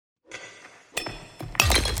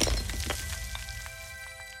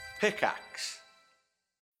Pickaxe.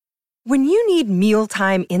 When you need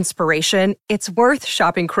mealtime inspiration, it's worth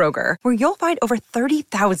shopping Kroger, where you'll find over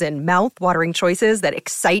 30,000 mouth-watering choices that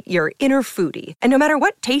excite your inner foodie. And no matter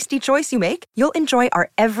what tasty choice you make, you'll enjoy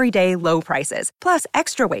our everyday low prices, plus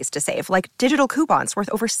extra ways to save, like digital coupons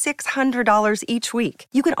worth over $600 each week.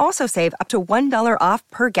 You can also save up to $1 off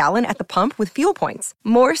per gallon at the pump with fuel points.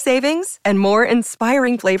 More savings and more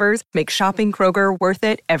inspiring flavors make shopping Kroger worth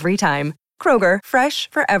it every time. Kroger, fresh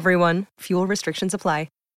for everyone. Fuel restrictions apply.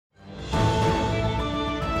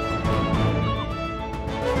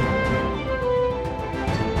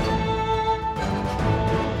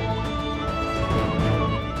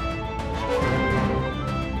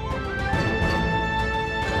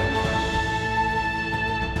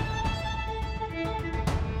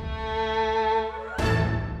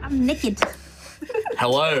 Naked.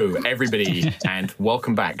 Hello, everybody, and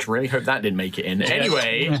welcome back. Really hope that didn't make it in.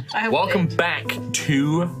 Anyway, welcome back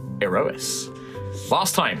to Aerois.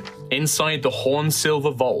 Last time, inside the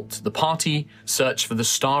Horn-Silver Vault, the party searched for the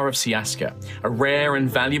Star of Siaska, a rare and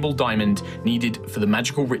valuable diamond needed for the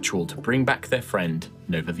magical ritual to bring back their friend,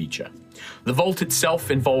 Nova Vicha. The vault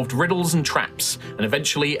itself involved riddles and traps, and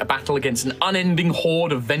eventually a battle against an unending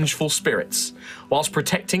horde of vengeful spirits. Whilst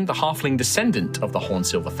protecting the halfling descendant of the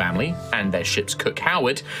Horn-Silver family and their ship's cook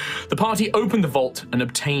Howard, the party opened the vault and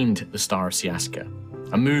obtained the Star of Siaska.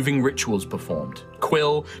 A moving ritual was performed.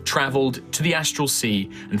 Quill travelled to the Astral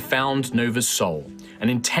Sea and found Nova's soul. An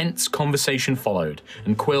intense conversation followed,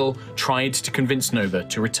 and Quill tried to convince Nova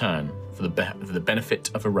to return for the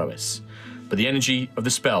benefit of Aerois. But the energy of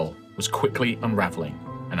the spell was quickly unravelling,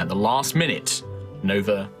 and at the last minute,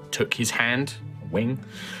 Nova took his hand, a wing,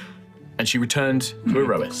 and she returned to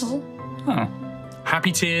Aerois. Oh.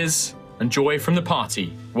 Happy tears and joy from the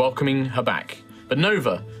party, welcoming her back. But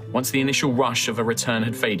Nova, once the initial rush of a return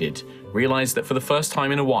had faded, realized that for the first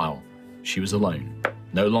time in a while, she was alone,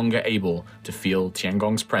 no longer able to feel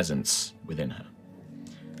Tiangong's presence within her.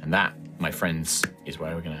 And that, my friends, is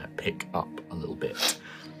where we're going to pick up a little bit.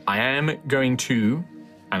 I am going to,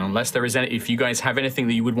 and unless there is any, if you guys have anything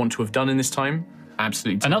that you would want to have done in this time,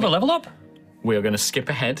 absolutely. Another level up? We are going to skip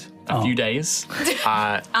ahead a few days.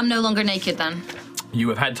 I'm no longer naked then. You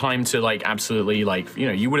have had time to, absolutely,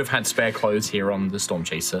 you would have had spare clothes here on the Storm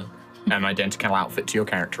Chaser, an identical outfit to your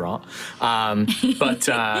character art. No,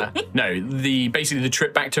 basically the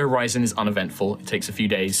trip back to Horizon is uneventful. It takes a few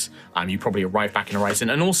days. You probably arrive back in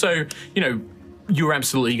Horizon. And also, you're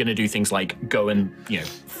absolutely going to do things like go and,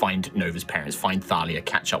 find Nova's parents, find Thalia,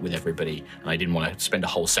 catch up with everybody. And I didn't want to spend a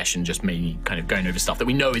whole session just mainly kind of going over stuff that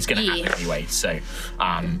we know is going to happen anyway. So,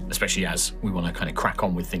 especially as we want to kind of crack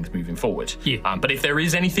on with things moving forward. Yeah. But if there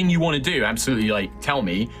is anything you want to do, absolutely, tell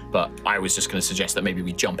me. But I was just going to suggest that maybe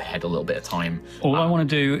we jump ahead a little bit of time. All I want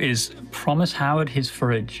to do is promise Howard his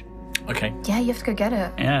fridge. Okay. Yeah, you have to go get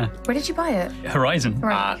it. Yeah. Where did you buy it? Horizon.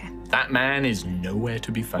 Right, okay. That man is nowhere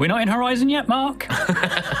to be found. We're not in Horizon yet, Mark.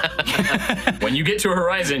 When you get to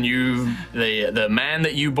Horizon, the man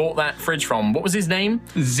that you bought that fridge from, what was his name?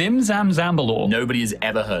 Zimzam Zambalor. Nobody has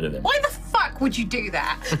ever heard of him. Why the fuck would you do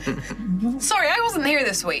that? Sorry, I wasn't here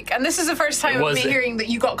this week, and this is the first time of me hearing that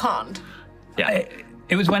you got conned. Yeah.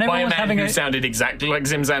 It was when By everyone a was man having who sounded exactly like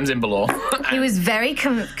Zimzam Zimbalor. He was very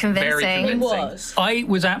convincing. Very convincing. I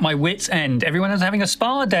was at my wit's end. Everyone was having a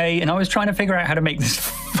spa day, and I was trying to figure out how to make this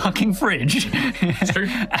fucking fridge. It's true.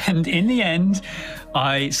 And in the end,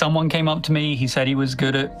 someone came up to me. He said he was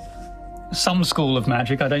good at some school of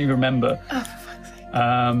magic. I don't even remember. Oh, for fuck's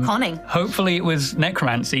sake. Conning. Hopefully it was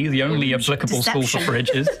necromancy, the only applicable school for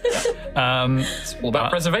fridges. It's all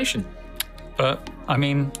about preservation. But, I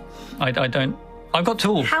mean, I don't... I've got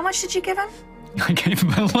tools. How much did you give him? I gave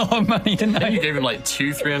him a lot of money, didn't I? You gave him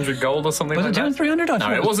 300 gold or something Was like it that? 300?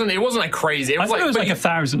 No, it wasn't a crazy. I thought it was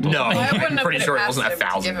 1,000. No, I'm pretty sure it past wasn't him to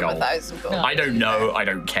 1,000 give him gold. 1,000 gold. I don't know. I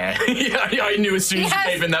don't care. I knew as soon as you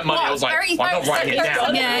has, gave him that money, I was like, well, I'm not writing it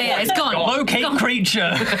down. Yeah, it's gone. Locate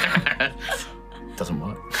creature. Doesn't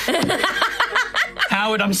work.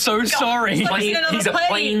 Howard, I'm so sorry. He's a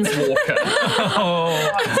planeswalker. Oh.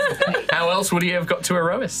 How else would he have got to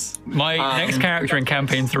Aerois? My next character in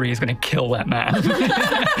campaign 3 is going to kill that man.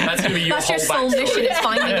 That's going to be your That's whole your sole backstory. mission, is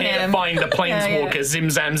finding him. Find the planeswalker,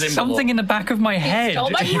 Zimzam Zimbalor. Something in the back of my head. You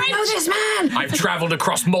know this man! I've travelled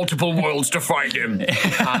across multiple worlds to find him.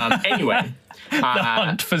 Anyway. The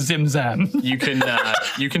hunt for Zimzam. You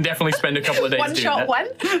can definitely spend a couple of days One doing shot, that. one?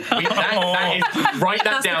 That is, write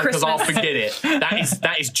that That's down for because I'll Christmas. forget it.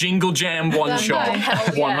 That is Jingle Jam one shot,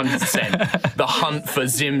 hell yeah. 100%. The hunt for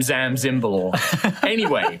Zimzam Zimbalor.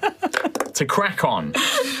 Anyway, to crack on.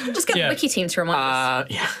 Just get the wiki team to remind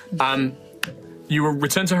us. you will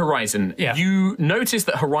return to Horizon. Yeah. You notice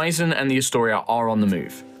that Horizon and the Astoria are on the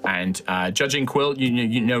move. And judging Quill,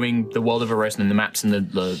 you knowing the world of Horizon and the maps and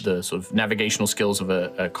the sort of navigational skills of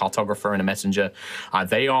a cartographer and a messenger,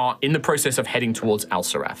 they are in the process of heading towards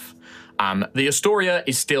Al-Saraf. The Astoria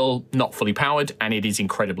is still not fully powered, and it is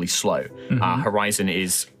incredibly slow. Horizon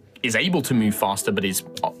is able to move faster, but is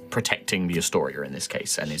protecting the Astoria in this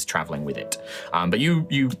case, and is traveling with it. But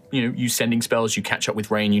you sending spells, you catch up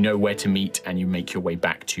with Rain, you know where to meet, and you make your way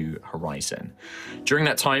back to Horizon. During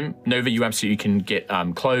that time, Nova, you absolutely can get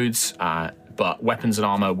clothes, but weapons and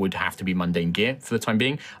armor would have to be mundane gear for the time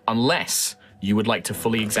being, unless you would like to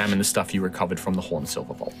fully examine the stuff you recovered from the Horn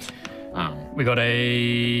Silver Vault. We got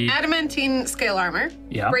a Adamantine scale armor,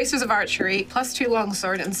 Yeah. bracers of archery, +2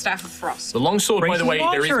 longsword, and staff of frost. The longsword, by the way,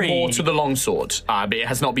 Bracing there is archery. more to the longsword, but it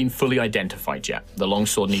has not been fully identified yet. The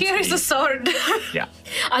longsword needs Here's to the be... sword. Yeah.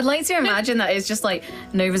 I'd like to imagine that it's just like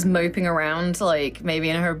Nova's moping around, like maybe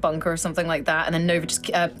in her bunker or something like that, and then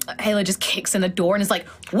Halo just kicks in the door and is like,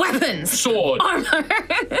 weapons! Sword! Armor!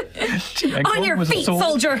 On your feet,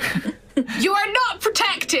 soldier! You are not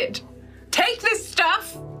protected. Take this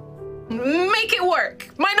stuff. Make it work.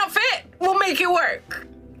 Might not fit. We'll make it work.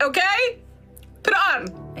 Okay? Put it on.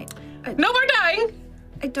 No more dying.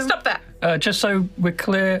 I don't... Stop that. Just so we're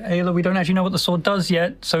clear, Ayla, we don't actually know what the sword does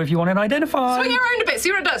yet, so if you want to identify... Swing it around a bit.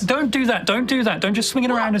 See what it does. Don't do that. Don't just swing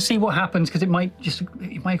it around and see what happens, because it might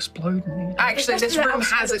explode. Actually, this room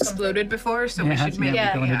has exploded before, so we should maybe... we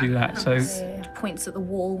don't want to do that. So Points at the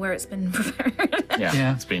wall where it's been prepared.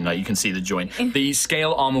 Yeah, it's been like you can see the joint. The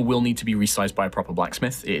scale armor will need to be resized by a proper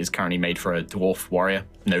blacksmith. It is currently made for a dwarf warrior.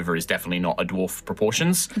 Nova is definitely not a dwarf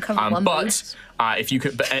proportions. But if you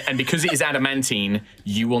could, and because it is adamantine,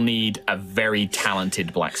 you will need a very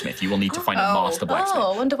talented blacksmith. You will need to find a master blacksmith.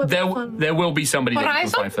 I wonder what there will be somebody that you can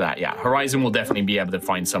Horizon? find for that. Yeah, Horizon will definitely be able to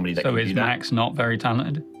find somebody that so can is do that. Max not very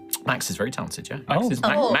talented? Max is very talented, yeah.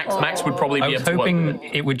 Max would probably I be was able to work. hoping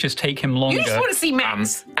it would just take him longer. You just want to see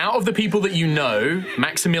Max. Out of the people that you know,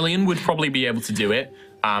 Maximilian would probably be able to do it.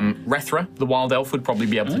 Rethra, the wild elf, would probably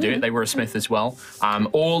be able to do it. They were a smith as well.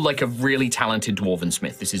 Or like a really talented dwarven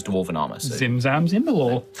smith. This is dwarven armor. So. Zim Zam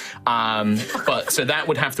Zimbalor. But so that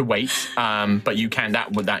would have to wait. But you can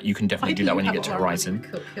you can definitely do that when you get to Horizon.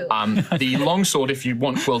 The longsword, if you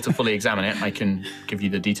want Quill to fully examine it, I can give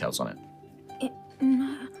you the details on it.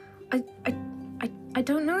 I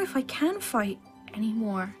don't know if I can fight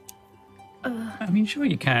anymore. I mean, sure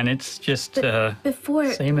you can. It's just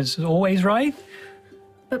Before, same as always, right?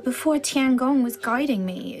 but before Tiangong was guiding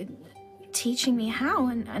me, teaching me how,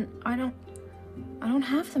 and I don't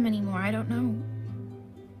have them anymore. I don't know.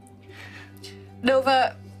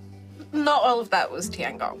 Nova, not all of that was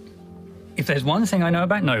Tiangong. If there's one thing I know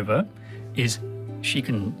about Nova, is she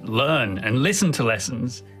can learn and listen to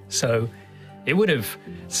lessons. So it would have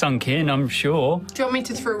sunk in, I'm sure. Do you want me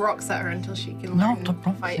to throw rocks at her until she can learn Not the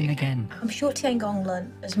wrong fighting? thing again. I'm sure Tiangong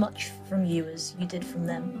learned as much from you as you did from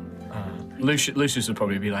them. Lucius would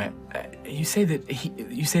probably be like, you say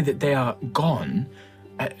that they are gone.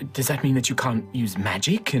 Does that mean that you can't use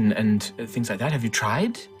magic and things like that? Have you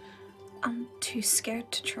tried? I'm too scared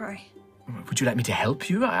to try. Would you like me to help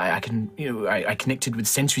you? I can, I connected with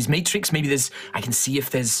Sentry's Matrix. Maybe I can see if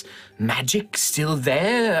there's magic still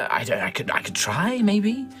there. I could try,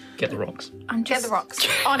 maybe. Get the rocks. Get the rocks.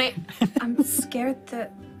 On it. I'm scared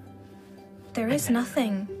that there is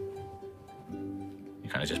nothing. He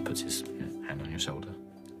kind of just puts his hand on your shoulder.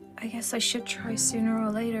 I guess I should try sooner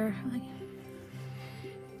or later.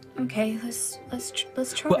 Okay, let's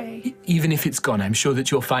try. Well, even if it's gone, I'm sure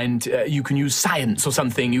that you'll find you can use science or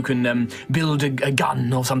something. You can build a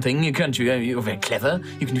gun or something. You can't. You're very clever.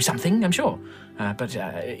 You can do something, I'm sure. But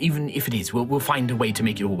even if it is, we'll find a way to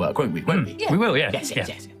make it all work, won't we? Won't we? We will, yeah.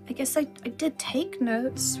 Yes. I guess I did take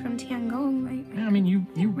notes from Tiangong. I mean,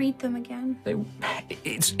 you Read them again.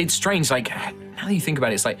 it's strange. Like now that you think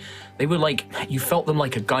about it, it's like they were like you felt them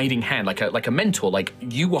like a guiding hand, like a mentor. Like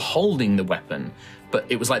you were holding the weapon, but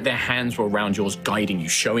it was like their hands were around yours, guiding you,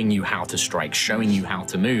 showing you how to strike, showing you how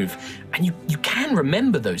to move, and you can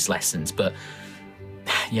remember those lessons, but.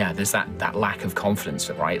 Yeah, there's that lack of confidence,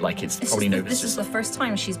 right? Like it's probably This is the first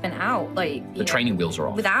time she's been out, like the training wheels are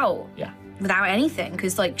off. without anything,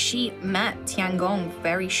 because like she met Tiangong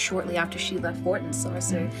very shortly after she left Vortensar,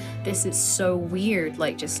 so this is so weird,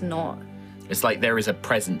 like just not. It's like there is a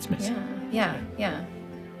presence missing. Yeah.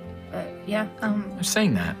 I'm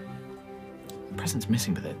saying that presence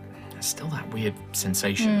missing, but there's still that weird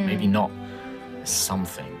sensation. Maybe not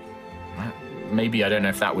something. Right? Maybe I don't know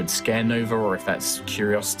if that would scare Nova or if that's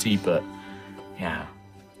curiosity, but yeah,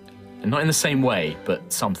 and not in the same way,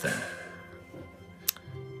 but something.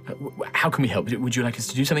 How can we help? Would you like us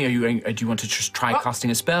to do something? Do you want to just try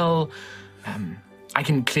casting a spell? I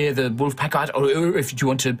can clear the wolf pack out, or if you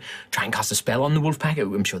want to try and cast a spell on the wolf pack,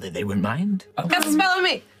 I'm sure that they wouldn't mind. Cast a spell on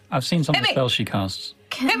me. I've seen some of the me. spells she casts.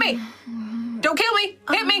 Hit me. Don't kill me.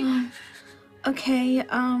 Hit me. Okay,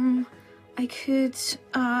 I could,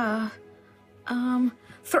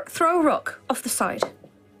 throw a rock off the side.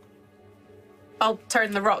 I'll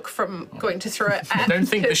turn the rock from going to throw it at. I don't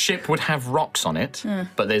think the ship would have rocks on it,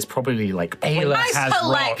 but there's probably like Ayla I has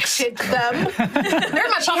rocks. collected them. They're in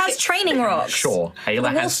my She has training rocks. Sure,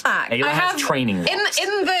 Ayla has. pack. Ayla I has have training rocks.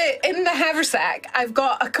 in the haversack. I've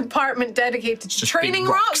got a compartment dedicated to Just training big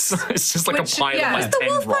rocks. It's just like Which- a pile yeah. of like Does The 10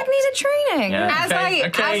 wolf pack rocks. needed training. Yeah, As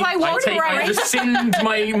I walk I around- rescind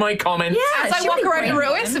my comment. Yeah, As I she'll walk be around great.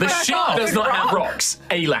 Aerois, The ship does not have rocks.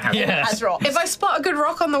 Ayla has Yeah. rocks. Has rock. If I spot a good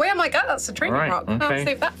rock on the way, I'm like, oh, that's a training Right, rock. okay. I'll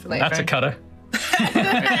save that for later. That's a cutter.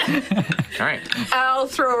 All right, I'll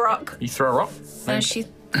throw a rock. you throw a rock.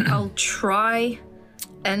 I'll try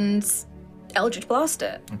and Eldritch Blast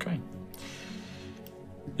it. Okay.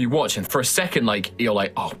 You watch, and for a second, like you're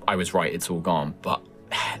like, oh, I was right. It's all gone. But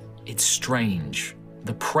it's strange.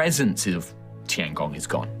 The presence of Tiangong is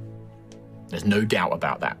gone. There's no doubt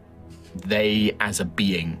about that. They, as a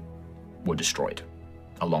being, were destroyed,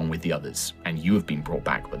 along with the others, and you have been brought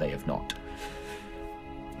back, but they have not.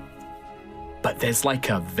 But there's like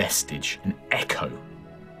a vestige, an echo.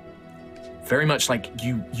 Very much like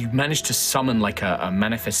you managed to summon like a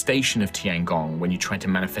manifestation of Tiangong when you tried to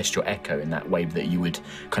manifest your echo in that way that you would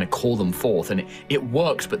kind of call them forth. And it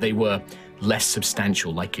worked, but they were less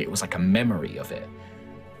substantial, like it was like a memory of it.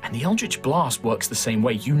 And the Eldritch Blast works the same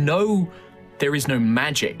way. You know there is no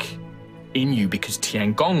magic in you because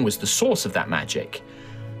Tiangong was the source of that magic.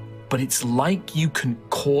 But it's like you can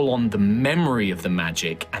call on the memory of the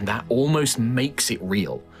magic, and that almost makes it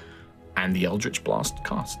real. And the Eldritch Blast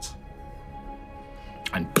casts.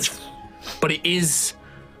 But it is,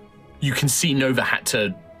 you can see Nova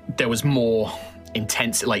there was more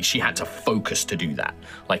intense, like she had to focus to do that.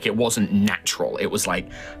 Like it wasn't natural. It was like,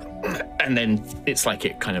 and then it's like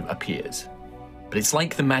it kind of appears. But it's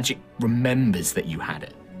like the magic remembers that you had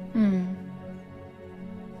it.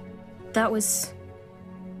 That was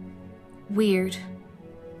weird.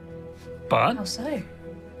 But How so?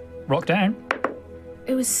 rock down.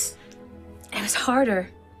 It was harder.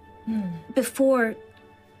 Before,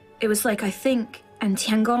 it was like, I think, and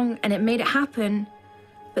Tiangong, and it made it happen.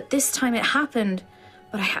 But this time it happened,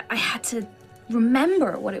 but I had to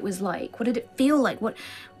remember what it was like. What did it feel like?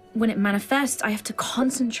 When it manifests, I have to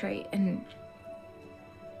concentrate, and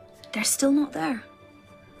they're still not there.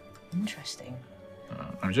 Interesting.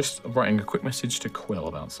 I'm just writing a quick message to Quill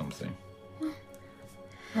about something. Well,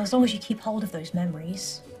 as long as you keep hold of those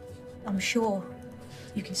memories, I'm sure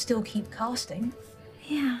you can still keep casting.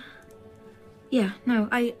 Yeah, no,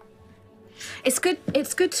 it's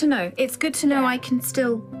good to know. It's good to know I can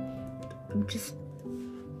still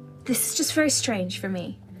this is just very strange for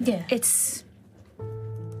me. Yeah. It's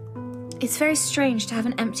very strange to have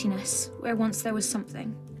an emptiness where once there was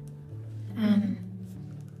something.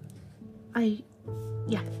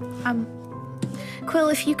 Quill,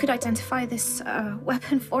 if you could identify this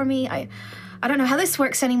weapon for me, I don't know how this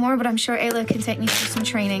works anymore, but I'm sure Ayla can take me through some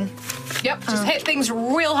training. Yep, just hit things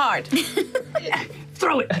real hard.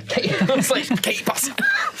 Throw it. It's like, Katie, pass.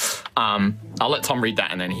 I'll let Tom read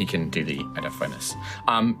that and then he can do the identifyness.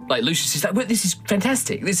 Like Lucius is like, well, this is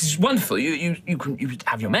fantastic. This is wonderful. You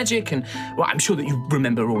have your magic, and well, I'm sure that you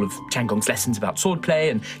remember all of Tiangong's lessons about swordplay,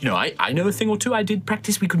 and I know a thing or two. I did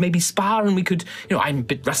practice. We could maybe spar, and we could, I'm a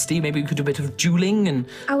bit rusty. Maybe we could do a bit of dueling, and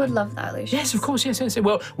I would love that, Lucius. yes, of course, yes.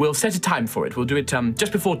 Well, we'll set a time for it. We'll do it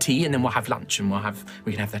just before tea, and then we'll have lunch, and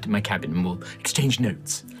we can have that in my cabin, and we'll exchange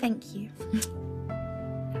notes Thank you.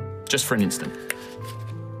 just for an instant.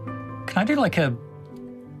 Can I do like an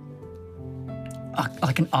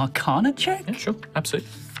Arcana check? Yeah, sure, absolutely.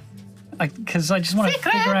 Because I just want to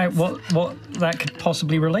figure out what that could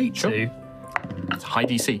possibly relate to. It's a high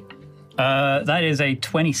DC. That is a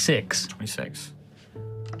 26. 26.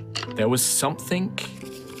 There was something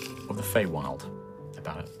of the Feywild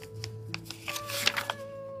about it.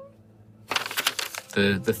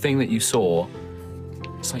 The thing that you saw,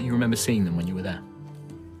 it's like you remember seeing them when you were there.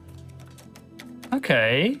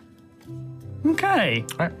 Okay. All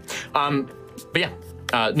right. But yeah,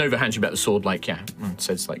 Nova hands you back the sword, like, yeah, and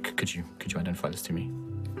says, like, could you identify this to me?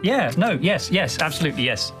 Yeah, no, yes, absolutely,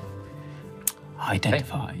 yes.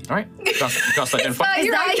 Identified. All right. Cast identify. Is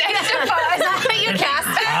that what you cast?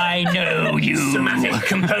 I know you. Somatic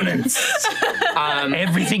components.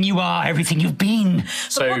 Everything you are, everything you've been.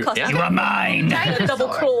 So yeah. You are mine. Double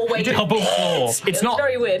claw waiting. Double claw. It's not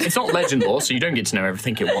very weird. It's not legend lore, so you don't get to know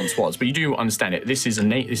everything it once was, but you do understand it. This is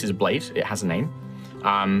a blade. It has a name.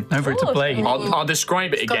 Over it's a blade. I'll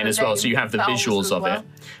describe it again got a as well, name. so you have the Vowels visuals as of well.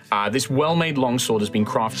 it. This well-made longsword has been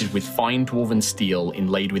crafted with fine dwarven steel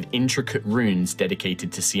inlaid with intricate runes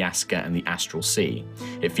dedicated to Siaska and the Astral Sea.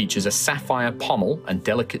 It features a sapphire pommel and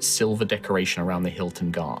delicate silver decoration around the hilt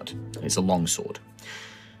and guard. It's a longsword.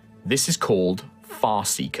 This is called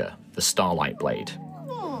Farseeker, the Starlight Blade.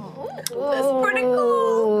 That's pretty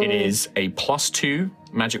cool. It is a +2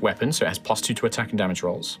 magic weapon, so it has +2 to attack and damage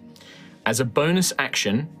rolls. As a bonus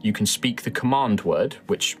action, you can speak the command word,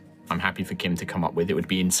 which I'm happy for Kim to come up with. It would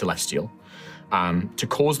be in Celestial, to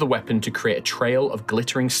cause the weapon to create a trail of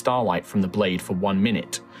glittering starlight from the blade for 1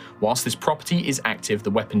 minute. Whilst this property is active,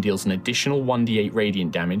 the weapon deals an additional 1d8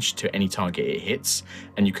 radiant damage to any target it hits,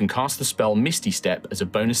 and you can cast the spell Misty Step as a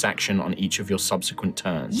bonus action on each of your subsequent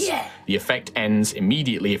turns. Yeah. The effect ends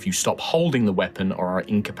immediately if you stop holding the weapon or are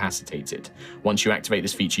incapacitated. Once you activate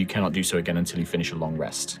this feature, you cannot do so again until you finish a long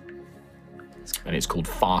rest. And it's called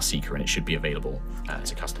Farseeker, and it should be available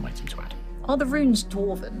as a custom item to add. Are the runes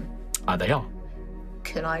dwarven? They are.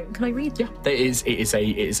 Can I read them? It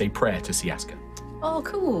is a prayer to Siaska. Oh,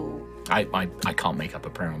 cool. I can't make up a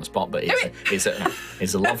prayer on the spot, but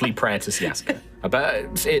it's a lovely prayer to Siaska.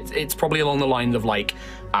 But it's probably along the lines of like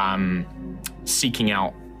seeking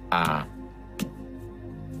out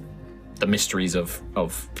the mysteries of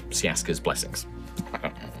Siaska's blessings.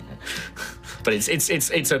 But it's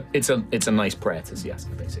a nice prayer to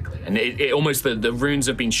Siaska, basically. And it almost the runes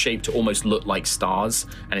have been shaped to almost look like stars,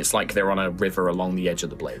 and it's like they're on a river along the edge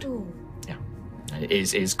of the blade. Ooh. Yeah. And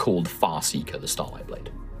it is called Farseeker, the Starlight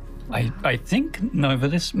Blade. I think, Nova,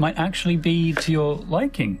 this might actually be to your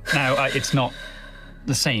liking. Now, it's not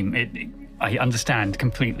the same. I understand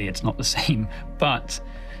completely it's not the same, but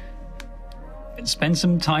spend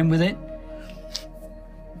some time with it,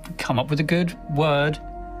 come up with a good word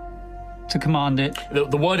to command it.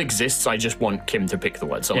 The word exists, I just want Kim to pick the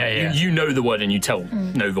word. So Yeah. You know the word and you tell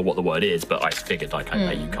Nova what the word is, but I figured I'd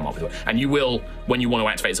let you come up with it. And you will, when you want to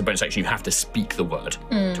activate it as a bonus action, you have to speak the word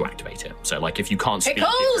to activate it. So like if you can't speak, if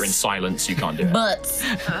you're in silence, you can't do it. Butts.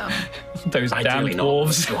 Those damn Ideally not.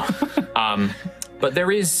 dwarves. But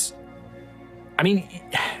there is, I mean,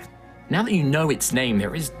 now that you know its name,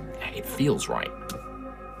 it feels right.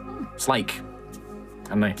 It's like, I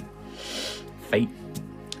don't know, fate.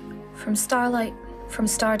 From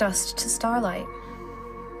stardust to starlight.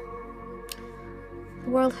 The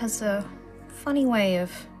world has a funny way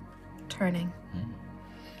of turning.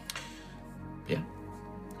 Yeah.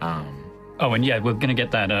 Oh, and yeah, we're gonna get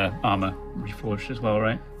that armor reforged as well,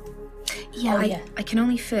 right? Yeah, I can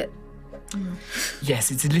only fit. Yes,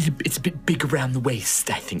 it's a bit big around the waist,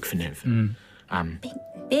 I think, for Nova.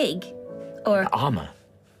 Big? Or. Armor.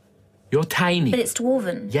 You're tiny. But it's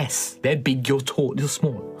dwarven. Yes, they're big, you're tall, you're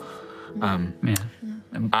small.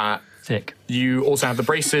 Thick. You also have the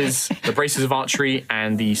braces of archery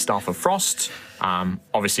and the staff of frost.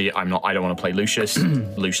 Obviously, I don't want to play Lucius.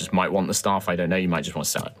 Lucius might want the staff, I don't know, you might just want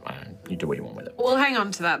to sell it. You do what you want with it. We'll hang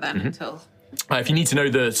on to that then until. If you need to know,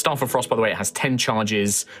 the Staff of Frost, by the way, it has 10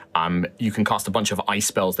 charges. You can cast a bunch of ice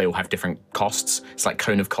spells. They all have different costs. It's like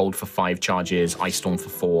Cone of Cold for 5 charges, Ice Storm for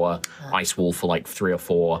 4, Ice Wall for like 3 or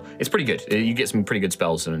 4. It's pretty good. You get some pretty good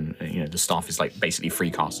spells, and the staff is like basically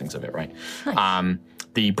free castings of it, right? Nice.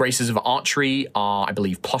 The Braces of Archery are, I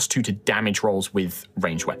believe, +2 to damage rolls with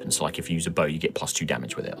ranged weapons. So like if you use a bow, you get +2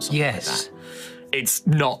 damage with it or something like that. It's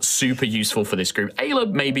not super useful for this group.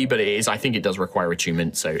 Ayla maybe, but it is. I think it does require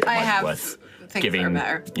attunement, so it might be worth giving.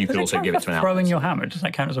 You could also give it to an Throwing your hammer, does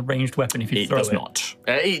that count as a ranged weapon if you throw it? It does not.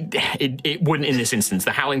 It wouldn't in this instance.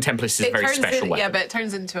 The Howling Tempest is a very special weapon. Yeah, but it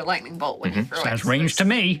turns into a lightning bolt when you throw it. Sounds ranged to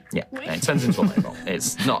me. Yeah, it turns into a lightning bolt.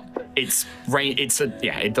 It's not. It's range.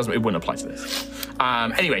 It doesn't. It wouldn't apply to this.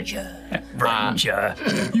 Anyway. Ranger,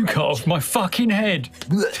 you cut off my fucking head.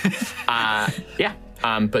 Yeah.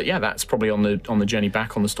 But yeah, that's probably on the journey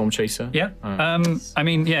back on the Storm Chaser. Yeah. I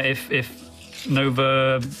mean, yeah. If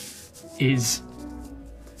Nova is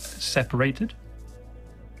separated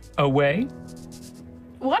away,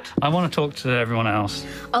 what? I want to talk to everyone else.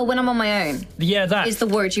 Oh, when I'm on my own. Yeah, that is the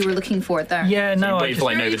word you were looking for there. Yeah, no. Wait for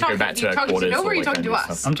like Nova to go back to her quarters. Or are you talking to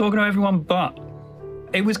us? I'm talking to everyone, but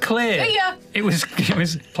it was clear. Yeah. It was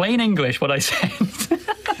plain English what I said.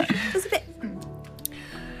 It was a bit.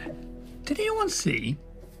 Did anyone see?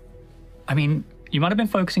 I mean, you might have been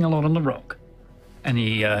focusing a lot on the rock, and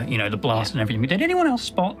the blast and everything. Did anyone else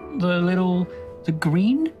spot the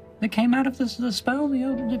green that came out of the spell,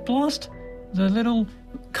 the blast? The little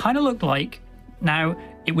kind of looked like. Now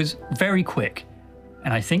it was very quick,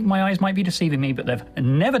 and I think my eyes might be deceiving me, but they've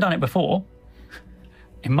never done it before.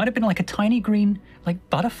 It might have been like a tiny green, like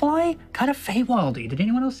butterfly, kind of Feywildy. Did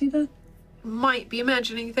anyone else see that? Might be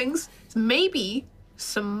imagining things. Maybe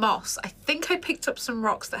some moss. I think I picked up some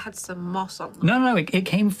rocks that had some moss on them. No, it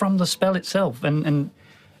came from the spell itself, and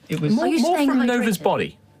it was Are you More staying from Nova's hydrated?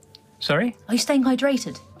 body. Sorry. Are you staying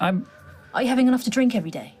hydrated? Are you having enough to drink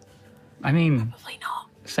every day? I mean, Probably not.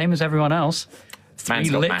 same as everyone else. 3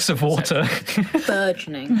 Man's got licks massive of water.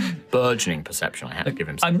 Burgeoning. Burgeoning perception. I had to give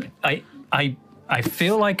him something. I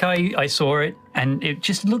feel like I saw it, and it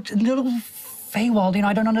just looked a little Feywildy, and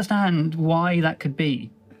I don't understand why that could be.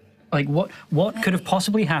 Like, what could have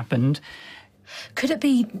possibly happened? Could it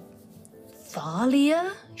be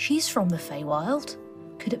Thalia? She's from the Feywild.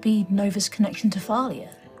 Could it be Nova's connection to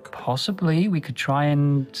Thalia? Possibly, we could try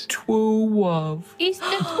and... Twelve. Is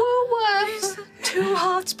the worse? Two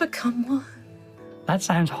hearts become one. That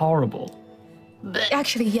sounds horrible.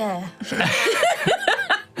 Actually, yeah.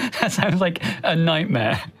 That sounds like a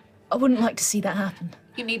nightmare. I wouldn't like to see that happen.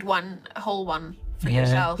 You need a whole one for Yeah.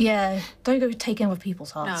 yourself. Yeah, don't go taking other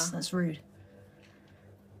people's hearts. No. That's rude.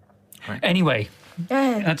 Anyway,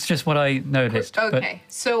 Yeah. that's just what I noticed. but- Okay,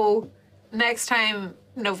 so next time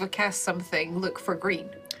Nova casts something, look for green.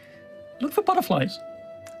 Look for butterflies.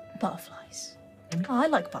 Butterflies. Oh, I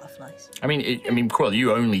like butterflies. I mean, Quill,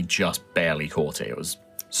 you only just barely caught it. It was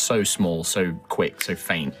so small, so quick, so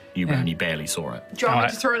faint. You only barely saw it. Do you want me Alright.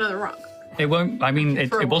 to throw another rock? It won't, I mean,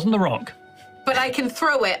 it wasn't the rock. But I can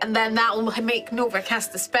throw it, and then that will make Nova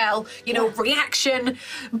cast the spell. Reaction,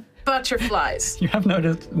 butterflies. You have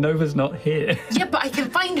noticed Nova's not here. Yeah, but I can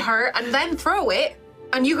find her and then throw it,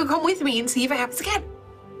 and you can come with me and see if it happens again.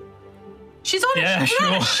 She's on, Yeah, she's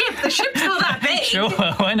on a sure. ship. The ship's not that big. Sure,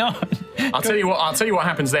 why not? I'll tell you what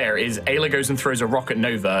happens there is Ayla goes and throws a rock at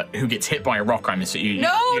Nova, who gets hit by a rock. I'm assuming. No.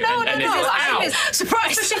 Ow!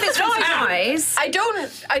 Surprise! If it's eyes.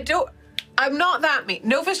 I'm not that mean.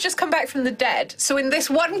 Nova's just come back from the dead, so in this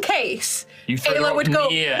one case, You throw the Ayla rock would in go,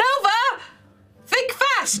 the air. Nova, think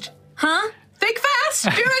fast. Huh? Think fast. Do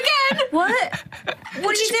it again. What?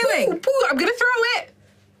 What are you doing? Pooh, I'm gonna throw it.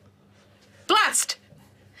 Blast.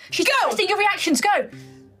 She's Go! testing your reactions. Go!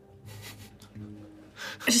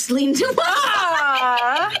 I just leaned to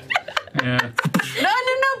Ah. Yeah.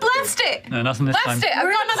 No, blast it. No, nothing this Blast time. it. I've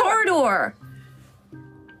We're got in a another one. corridor.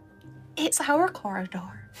 It's our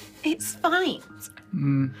corridor. It's fine.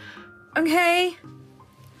 Okay.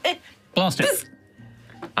 Blast it.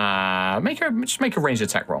 Just make a ranged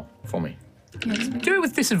attack roll for me. Do it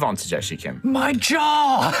with disadvantage, actually, Kim. My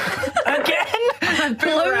jaw! Again?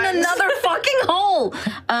 Blown another fucking hole.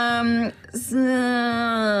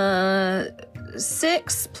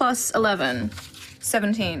 6 plus 11.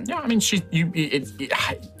 17. Yeah, I mean,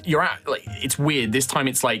 you're at, like, it's weird. This time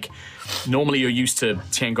it's like, normally you're used to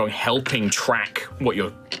Tiangong helping track what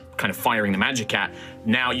you're kind of firing the magic at.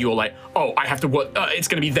 Now you're like, oh, I have to work, it's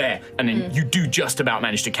going to be there. And then you do just about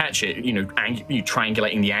manage to catch it, you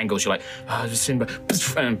triangulating the angles. You're like, and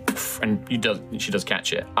she does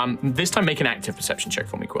catch it. This time make an active perception check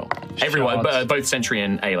for me, Quill. Everyone, Shards. both Sentry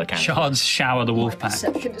and Ayla can. Shards shower the wolf pack.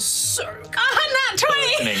 Perception is so good. Not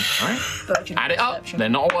 20. All right. Virgin Add it up. perception. They're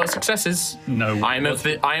not all successes. No. I am of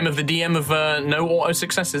the DM of no auto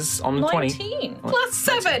successes on the 20. 19. Plus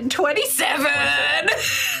 7. 27.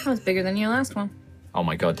 That was bigger than your last one. Oh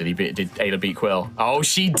my god, did Ayla beat Quill? Oh,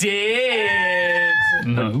 she did!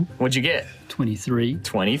 No. What'd you get? 23.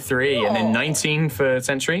 23, and then 19 for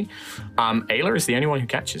Sentry. Ayla is the only one who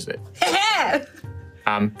catches it.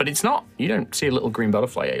 But it's not. You don't see a little green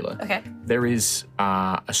butterfly, Ayla. Okay. There is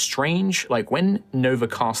a strange, like when Nova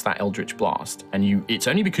cast that Eldritch Blast, and it's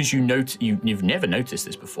only because you've never noticed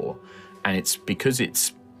this before, and it's because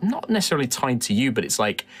it's not necessarily tied to you, but it's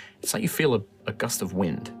like you feel a gust of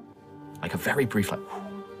wind, like a very brief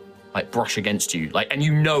like brush against you, and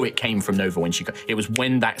you know it came from Nova when it was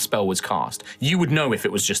when that spell was cast. You would know if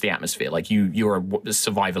it was just the atmosphere. Like you're a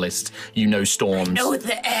survivalist, you know storms. I know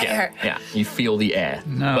the air. Yeah, you feel the air.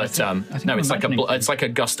 No, but I think no, I'm it's like imagining it's like a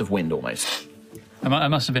gust of wind almost. I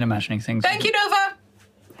must have been imagining things. Thank you, Nova.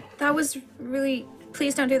 That was really...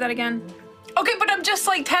 Please don't do that again. Okay, but I'm just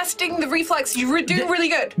like testing the reflex. You're doing really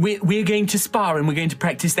good. We're going to spar and we're going to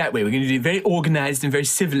practice that way. We're going to do it very organised and very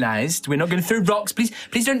civilised. We're not going to throw rocks. Please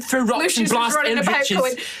don't throw rocks Lucius and is blast running about eldritches.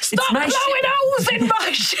 going, stop blowing holes in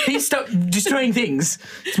my ship. Please stop destroying things.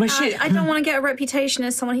 It's my ship. I don't want to get a reputation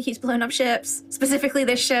as someone who keeps blowing up ships, specifically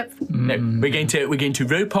this ship. No, we're going to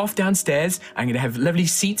rope off downstairs. I'm going to have lovely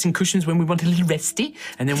seats and cushions when we want a little resty,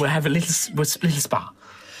 and then we'll have a little spa.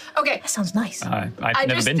 Okay. That sounds nice. I've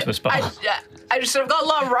never been to a spa. I've got a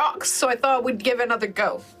lot of rocks, so I thought we'd give it another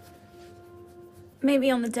go.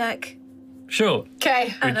 Maybe on the deck. Sure.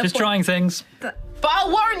 Okay. We're just trying things. But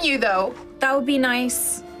I'll warn you, though. That would be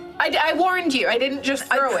nice. I warned you. I didn't just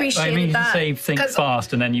throw I appreciate I mean, you that. say think 'Cause-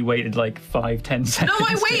 fast, and then you waited like 5-10 seconds. No,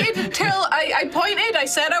 I waited until I pointed. I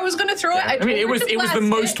said I was going to throw it. I mean, it was the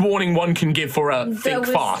most warning one can give for a think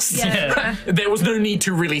was- fast. yeah. There was no need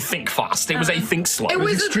to really think fast. It was a think slow. It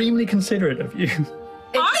was Extremely considerate of you.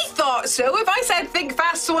 I thought so. If I said think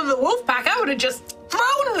fast to one of the wolf pack, I would have just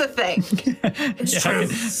thrown the thing.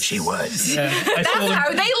 She was. That's how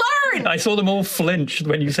they learn. I saw them all flinch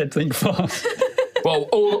when you said think fast. Well,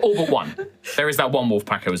 all but one. There is that one wolf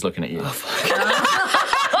pack I was looking at you.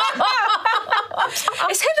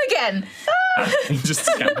 It's him again. Just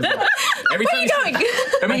every Where are you going?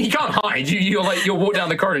 I mean, he can't hide. You'll walk down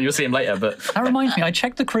the corridor and you'll see him later. But That reminds me, I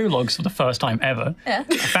checked the crew logs for the first time ever. Yeah.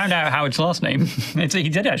 I found out Howard's last name. He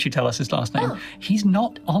did actually tell us his last name. He's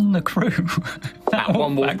not on the crew. that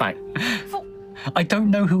one wolf pack. I don't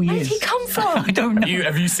know who he Where is. did he come from? I don't know.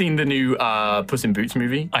 Have you seen the new Puss in Boots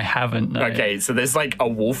movie? I haven't. No. Okay, so there's like a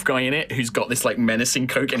wolf guy in it who's got this like menacing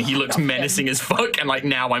coat, and he looks menacing as fuck. And like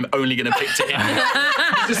now, I'm only gonna picture him.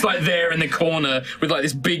 He's just like there in the corner with like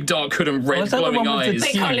this big dark hood and red is that the glowing one with the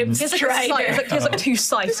eyes. They call him He has like two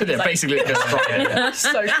scythes. Yeah, basically like a striker.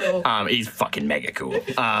 So cool. He's fucking mega cool.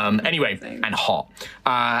 Anyway, and hot.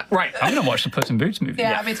 Right. I'm gonna watch the Puss in Boots movie.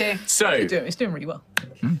 Yeah, me too. So It's doing really well.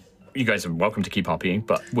 you guys are welcome to keep RPing,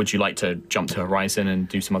 but would you like to jump to Horizon and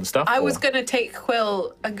do some other stuff? I or- was going to take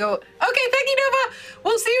Quill and go, okay, thank you, Nova.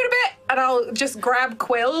 We'll see you in a bit. And I'll just grab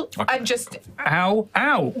Quill and just... Ow!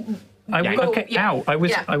 Ow! Okay. yeah, Ow!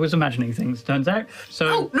 yeah. I was imagining things. Turns out.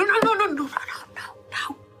 So Oh, no.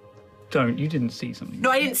 don't. You didn't see something. No,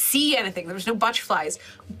 I didn't see anything. There was no butterflies.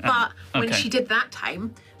 But when okay. she did that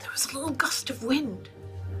time, there was a little gust of wind.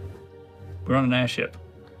 We're on an airship.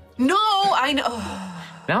 No, I know.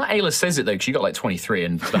 Now that Ayla says it though, because you got like 23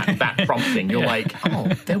 and that prompting, you're like, oh,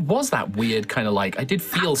 there was that weird kind of like, I did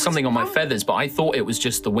feel something on my feathers, but I thought it was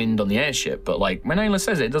just the wind on the airship. But like when Ayla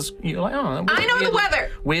says it, you're like, oh, I know the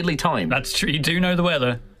weather. Weirdly timed. That's true. You do know the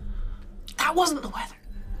weather. That wasn't the weather.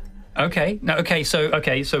 Okay. No. Okay.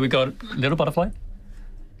 So we got a little butterfly,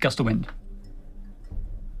 gust of wind.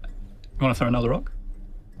 You want to throw another rock?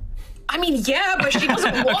 I mean, yeah, but she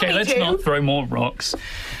doesn't want Okay. me Let's to. not throw more rocks.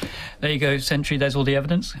 There you go, Sentry. There's all the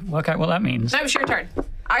evidence. Work out what that means. Now it's your turn.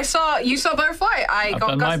 You saw butterfly. I got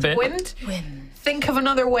done my gust bit. of wind. Think of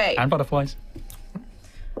another way. And butterflies.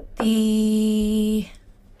 The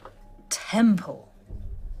temple.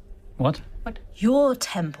 What? Your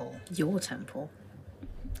temple. Your temple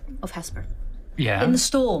of Hesper. Yeah. In the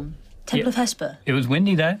storm. Temple Yeah. of Hesper. It was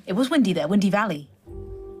windy there. It was windy there, Windy Valley.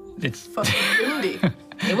 It's. Windy.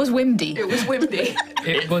 It was windy. It was windy.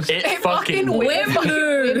 It was. It fucking windy.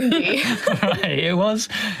 Right, it was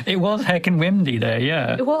heckin' windy there.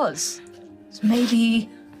 Yeah. It was. Maybe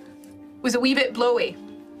Was a wee bit blowy,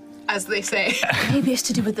 as they say. it's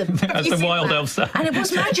to do with the... That's you the seen wild that? elf side. And it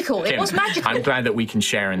was magical. It Kim, was magical. I'm glad that we can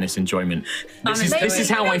share in this enjoyment. This Honestly. is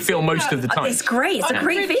how I feel most of the time. It's great. It's a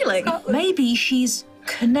great feeling. Maybe she's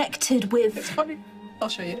connected with Funny. I'll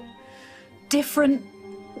show you. different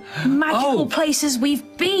magical Oh. places we've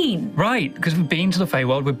been. Right, because we've been to the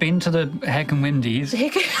Feywild, we've been to the heckin' windies.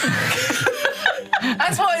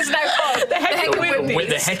 That's what it's now called. The heck windy. With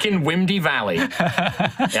the heckin' Windy Valley.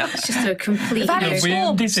 Yeah. It's just a complete Valley of Storms.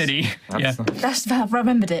 Windy city. Yeah. I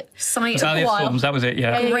remembered it. site Valley of of while. Storms, that was it,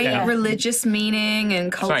 yeah. great Yeah. religious meaning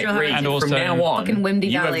and Sorry, cultural Reed, And heritage. also- from now on, Fucking Windy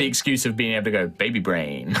you have Valley. the excuse of being able to go, baby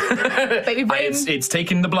brain. Baby brain. it's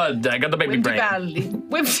taking the blood. I got the baby Windy brain. Valley.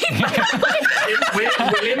 Windy Valley.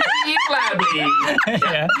 William Blabby.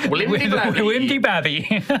 Yeah. Windy Blabby. Windy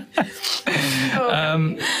Babby.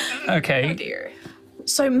 Okay. Dear.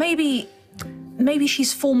 So maybe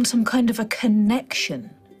she's formed some kind of a connection.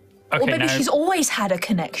 Or Okay, maybe now, she's always had a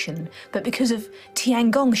connection, but because of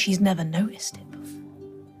Tiangong, she's never noticed it before.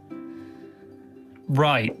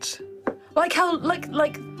 right. Like how,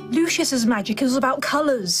 like Lucius's magic is about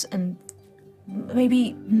colours, and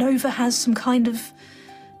maybe Nova has some kind of,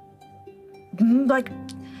 like,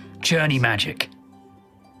 Journey magic.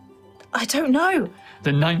 I don't know.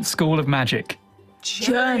 The ninth school of magic.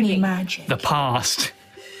 Journey magic. The past.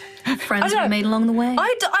 Friends we made along the way.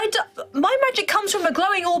 My magic comes from a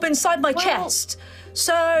glowing orb inside my chest.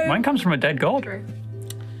 So Mine comes from a dead god.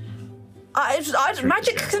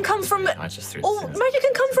 magic can come from. I just threw Magic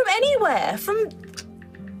can come from anywhere. From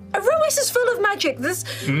Aerois is full of magic. This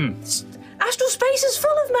astral space is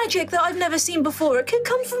full of magic that I've never seen before. It can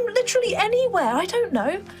come from literally anywhere. I don't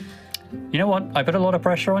know. You know what? I put a lot of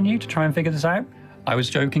pressure on you to try and figure this out. I was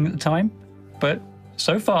joking at the time, but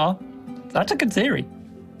so far, that's a good theory.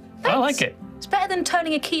 I like it. It's better than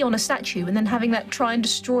turning a key on a statue and then having that try and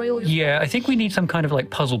destroy all your... Yeah, I think we need some kind of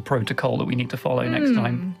like puzzle protocol that we need to follow next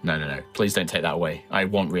time. No. Please don't take that away. I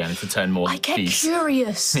want Rhiannon to turn more I get keys.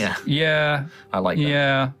 curious. Yeah. Yeah. I like that.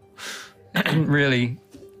 Yeah. Didn't really.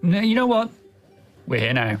 No, you know what? We're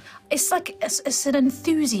here now. It's like it's an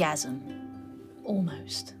enthusiasm,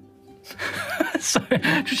 almost. So,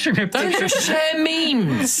 just showing Don't just share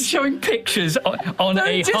memes. showing pictures on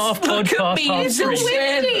a half podcast, half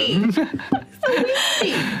stream.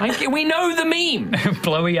 We know the meme.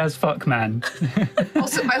 Blowy as fuck, man.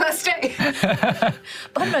 Also, my last day.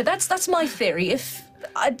 But no, that's my theory.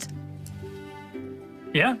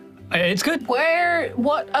 Yeah, it's good.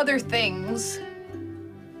 What other things,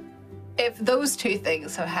 if those two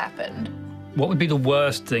things have happened? What would be the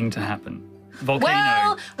worst thing to happen? Volcano.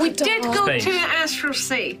 Well, we did go Space. to Astral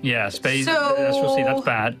Sea. Yeah, space. So- Astral Sea, that's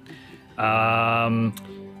bad.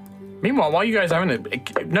 Meanwhile, while you guys are having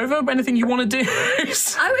it, Nova, anything you want to do? I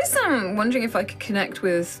was wondering if I could connect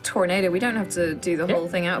with Tornado. We don't have to do the whole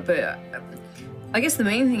thing out, but I guess the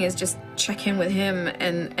main thing is just check in with him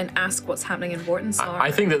and ask what's happening in Vortensar.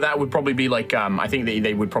 I think that would probably be like, I think that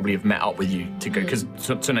they would probably have met up with you to go, because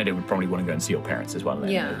Tornado would probably want to go and see your parents as well.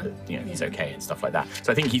 And Yeah. know that, he's okay and stuff like that.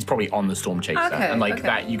 So I think he's probably on the Storm Chaser. Okay, and like okay.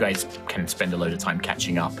 that, you guys can spend a load of time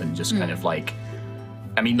catching up and just kind of like,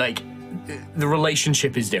 I mean, like, the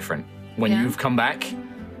relationship is different when Yeah. you've come back.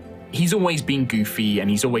 He's always been goofy and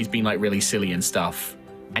he's always been like really silly and stuff.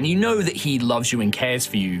 And you know that he loves you and cares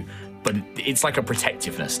for you, but it's like a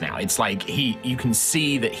protectiveness now. It's like you can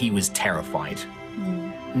see that he was terrified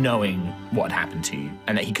knowing what happened to you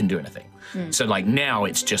and that he couldn't do anything. So like now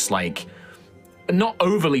it's just like, not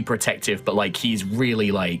overly protective, but like he's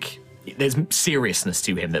really like, there's seriousness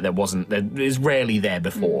to him that there's rarely there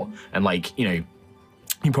before. And like,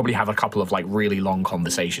 you probably have a couple of like really long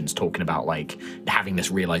conversations talking about like having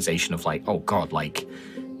this realization of like, oh God, like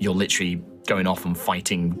you're literally going off and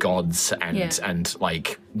fighting gods and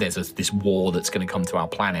like there's this war that's going to come to our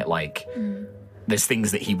planet. Like there's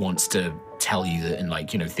things that he wants to tell you that, and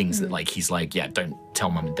like, things that like, he's like, yeah, don't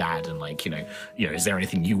tell mum and dad. And like, is there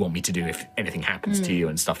anything you want me to do if anything happens to you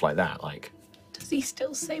and stuff like that? Like, Does he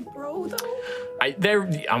still say bro, though?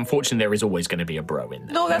 Unfortunately, there is always going to be a bro in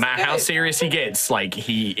there. No, that's matter how good. serious he gets, like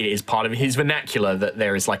it is part of his vernacular that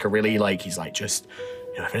there is like a really like, he's like, just,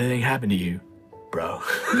 if anything happened to you, bro.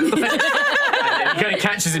 And then he kind of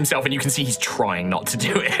catches himself and you can see he's trying not to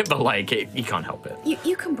do it, but like he can't help it.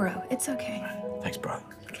 You can, bro. It's okay. Thanks, bro.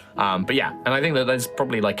 But yeah, and I think that that's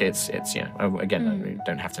probably like it's again, we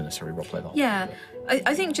don't have to necessarily roleplay the whole Yeah.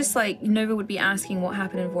 I think just like Nova would be asking what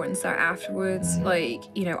happened in Vortensar afterwards. Like,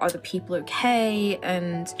 are the people okay?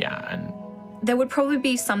 And yeah, and there would probably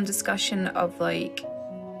be some discussion of like,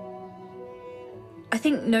 I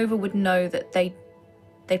think Nova would know that they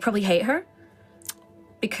probably hate her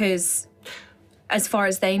because as far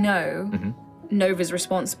as they know, Nova's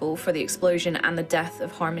responsible for the explosion and the death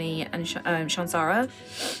of Harmony and Shansara.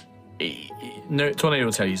 Tornado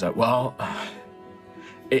will tell you, he's like, well,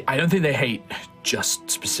 I don't think they hate just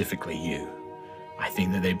specifically you. I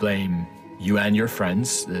think that they blame you and your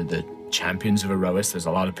friends, the champions of Aerois. There's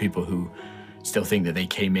a lot of people who still think that they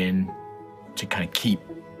came in to kind of keep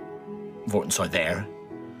Vortensar there,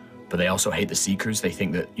 but they also hate the Seekers. They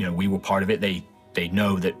think that, we were part of it. They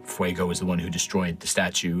know that Fuego was the one who destroyed the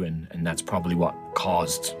statue, and that's probably what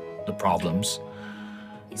caused the problems.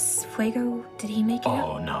 Is Fuego, did he make it up?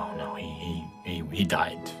 Oh, no, he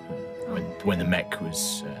died. When the mech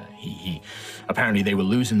was, he apparently they were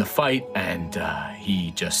losing the fight, and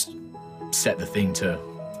he just set the thing to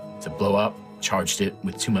blow up, charged it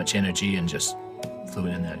with too much energy, and just flew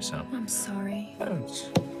it in there. So I'm sorry.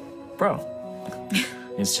 bro,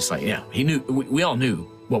 it's just like, yeah, he knew. We all knew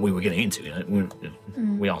what we were getting into.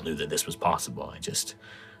 We all knew that this was possible.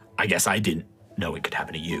 I guess I didn't know it could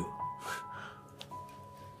happen to you.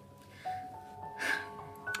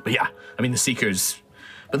 But yeah, I mean, the Seekers,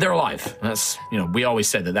 But they're alive. That's, we always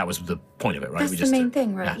said that was the point of it, right? That's the main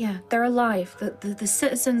thing, right? Yeah. They're alive. The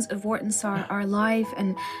citizens of Vortensar are alive,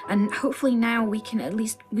 and hopefully now we can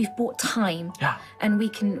we've bought time. Yeah. And we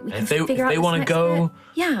can if figure out. If they want to go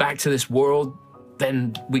yeah. back to this world,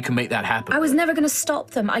 then we can make that happen. I was never going to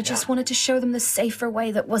stop them. I just wanted to show them the safer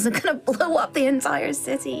way that wasn't going to blow up the entire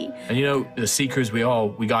city. And the Seekers, we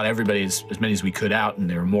got everybody as many as we could out, and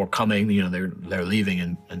there are more coming. They're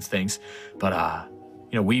leaving and things, but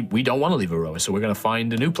we don't want to leave Aerois, so we're going to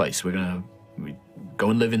find a new place. We're going to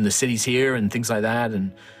go and live in the cities here and things like that.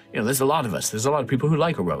 And there's a lot of us. There's a lot of people who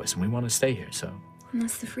like Aerois, and we want to stay here. So. And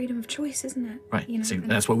that's the freedom of choice, isn't it? Right. So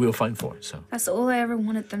that's what we were fighting for. So that's all I ever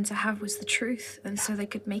wanted them to have was the truth, and so they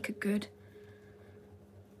could make a good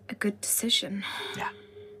decision. Yeah.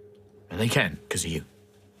 And they can, because of you.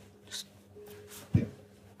 Just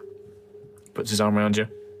puts his arm around you.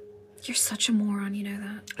 You're such a moron, you know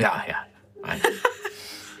that. Yeah.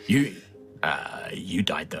 You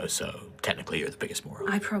died though, so technically you're the biggest moron.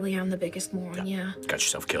 I probably am the biggest moron. Yeah. Got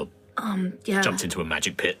yourself killed. Yeah. Jumped into a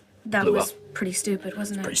magic pit. That was pretty stupid,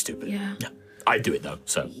 wasn't it? Pretty stupid. Yeah. I'd do it though,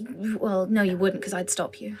 so. Well, no, you wouldn't, because I'd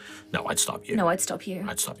stop you. No, I'd stop you. No, I'd stop you.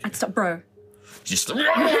 I'd stop you. I'd stop, bro. Just sit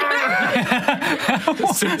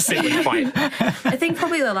and fight. I think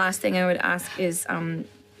probably the last thing I would ask is,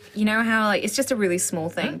 you know how it's just a really small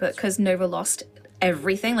thing, but because Nova lost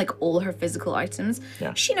everything, all her physical items,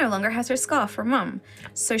 she no longer has her scarf for Mum.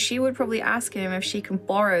 So she would probably ask him if she can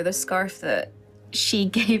borrow the scarf that she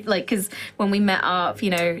gave, because when we met up,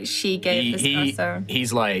 she gave the scarf. So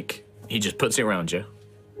he just puts it around you.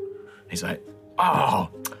 He's like, oh,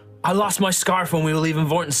 I lost my scarf when we were leaving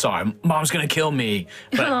Vortensar. Mom's gonna kill me.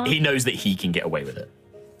 But he knows that he can get away with it.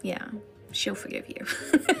 Yeah, she'll forgive you.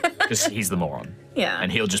 Because he's the moron. Yeah.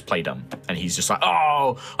 And he'll just play dumb. And he's just like,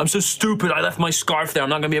 oh, I'm so stupid. I left my scarf there. I'm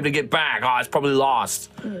not gonna be able to get back. Oh, it's probably lost.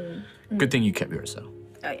 Good thing you kept yours, though.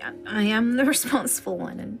 Oh, yeah. I am the responsible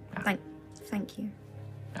one, and thank you.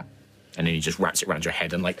 Yeah. And then he just wraps it around your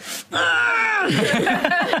head and I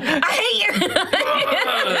hate you.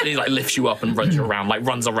 and he lifts you up and runs you around,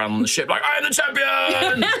 runs around on the ship I am the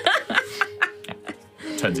champion.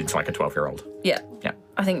 Yeah. Turns into a 12-year-old. Yeah. Yeah.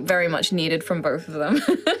 I think very much needed from both of them.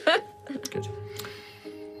 Good.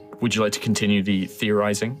 Would you like to continue the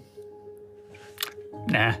theorizing?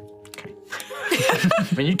 Nah. Okay. I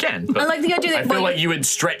mean, you can. But I like the idea that I feel like you would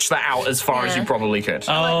stretch that out as far as you probably could.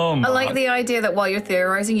 Oh, I like the idea that while you're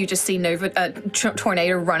theorizing, you just see Nova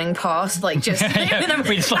tornado running past, just.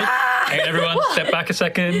 We just hey, everyone, step back a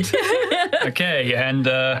second. Okay, and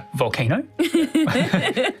volcano.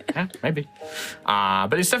 Yeah, maybe.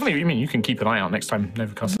 But it's definitely. I mean, you can keep an eye out next time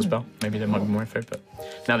Nova casts a spell. Maybe there might be more info. But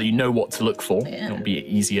now that you know what to look for, it'll be an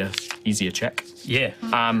easier check. Yeah.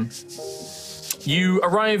 You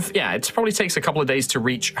arrive, it probably takes a couple of days to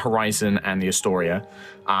reach Horizon and the Astoria,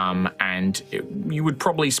 and you would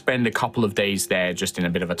probably spend a couple of days there just in a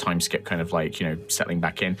bit of a time skip, settling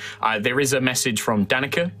back in. There is a message from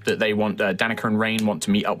Danica that they want, Danica and Rain want to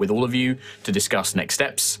meet up with all of you to discuss next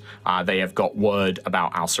steps. They have got word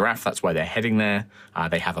about Al Saraf, that's why they're heading there.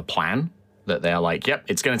 They have a plan. That they're yep,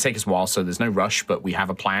 it's going to take us a while, so there's no rush, but we have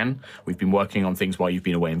a plan. We've been working on things while you've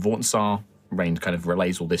been away in Vortensar. Rain kind of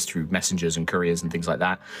relays all this through messengers and couriers and things like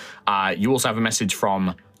that. You also have a message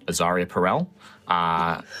from Azaria Perel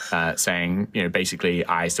saying, basically,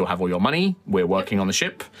 I still have all your money. We're working on the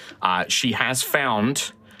ship. She has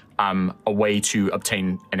found a way to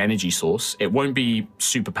obtain an energy source. It won't be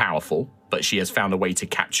super powerful, but she has found a way to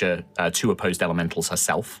capture 2 opposed elementals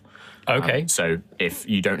herself. Okay. So if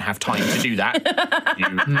you don't have time to do that,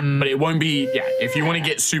 but it won't be, if you want to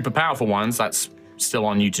get super powerful ones, that's still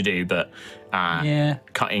on you to do, but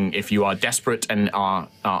cutting, if you are desperate and are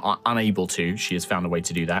unable to, she has found a way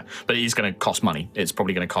to do that. But it is going to cost money. It's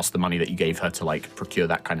probably going to cost the money that you gave her to procure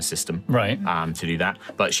that kind of system. Right. To do that.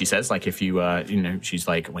 But she says, if you, she's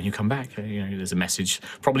when you come back, there's a message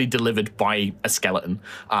probably delivered by a skeleton.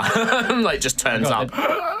 Just turns up.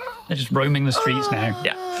 They're just roaming the streets now.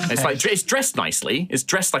 Yeah. It's it's dressed nicely. It's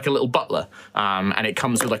dressed like a little butler. And it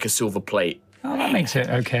comes with a silver plate. Oh, that makes it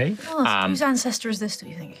okay. Whose ancestor is this, do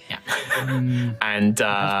you think? Yeah. And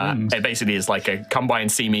it basically is come by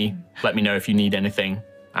and see me. Let me know if you need anything.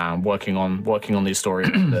 Working on the story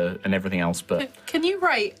and everything else. But can you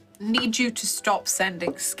write, need you to stop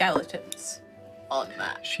sending skeletons on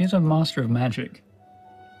that? She's a master of magic.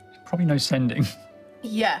 Probably no sending.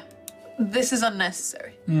 Yeah. This is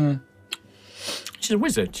unnecessary. Yeah. She's a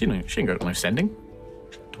wizard. She ain't got no sending.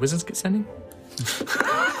 Do wizards get sending?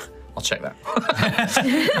 I'll check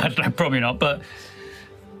that. Probably not, but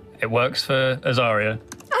it works for Azaria.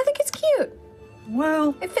 I think it's cute.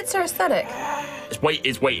 Well, It fits her aesthetic.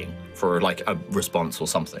 It's waiting for like a response or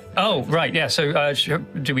something. Oh, right, yeah. So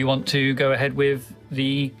do we want to go ahead with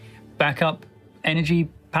the backup energy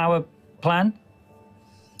power plan?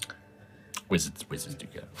 Wizards do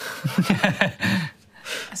go.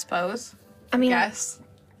 I suppose. I mean, Yes.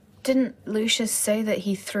 didn't Lucius say that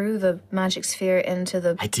he threw the magic sphere into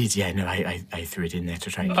the... I did, yeah. No, I threw it in there to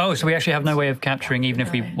try. Oh, so we actually have no way of capturing, even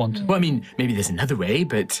if we want. Well, I mean, maybe there's another way,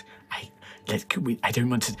 but I don't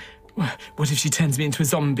want to. What if she turns me into a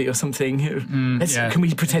zombie or something? yeah. Can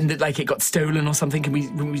we pretend that like it got stolen or something? Can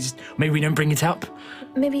we just maybe we don't bring it up?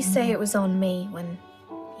 Maybe say it was on me when,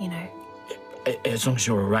 you know... As long as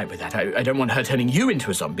you're all right with that, I don't want her turning you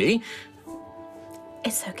into a zombie.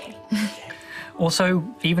 It's okay. Also,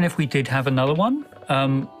 even if we did have another one,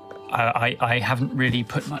 I haven't really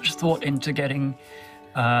put much thought into getting.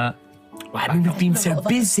 Well, I mean, we've been so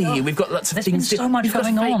busy. We've got lots of There's things. been so much we've got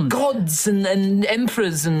going to fight on. gods and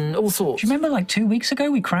emperors and all sorts. Do you remember like 2 weeks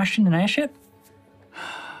ago we crashed in an airship?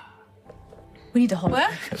 We need a holiday.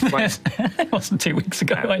 What? It wasn't 2 weeks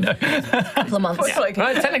ago, I know. A couple of months.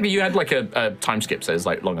 Well, technically, you had like a time skip, so it's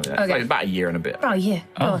like longer than that. Okay. Like about a year and a bit. Oh, yeah.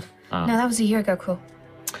 God. No, that was a year ago, cool.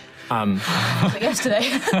 Yesterday.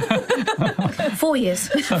 4 years.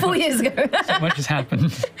 4 years ago. So much has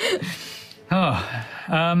happened.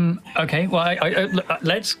 Okay, well,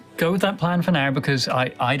 let's go with that plan for now because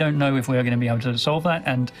I don't know if we're going to be able to solve that.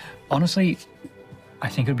 And honestly, I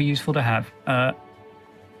think it would be useful to have.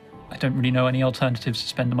 I don't really know any alternatives to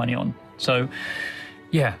spend the money on. So,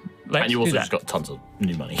 yeah, let's And you do also that. just got tons of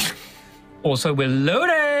new money. Also, we're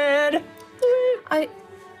loaded! I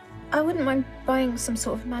wouldn't mind buying some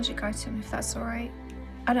sort of magic item if that's all right.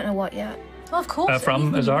 I don't know what yet. Of course.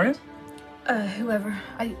 From Azaria? Whoever.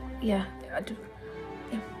 I do.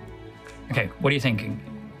 Okay, what are you thinking?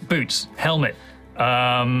 Boots, helmet,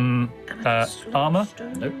 armor?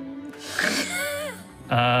 Nope.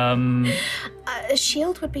 A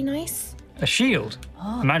shield would be nice. A shield?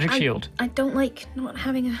 A magic shield? I don't like not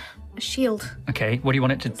having a shield. Okay, what do you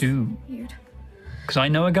want it to do? Weird. Because I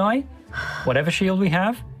know a guy, whatever shield we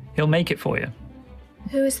have, he'll make it for you.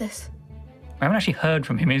 Who is this? I haven't actually heard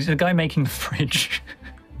from him. He's the guy making the fridge.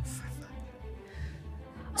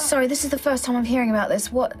 Sorry, this is the first time I'm hearing about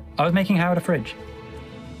this. What? I was making Howard a fridge.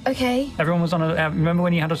 Okay. Everyone was on a... remember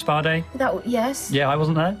when you had a spa day? Yes. Yeah, I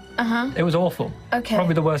wasn't there. Uh-huh. It was awful. Okay.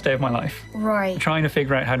 Probably the worst day of my life. Right. Trying to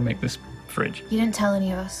figure out how to make this fridge. You didn't tell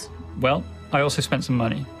any of us. Well, I also spent some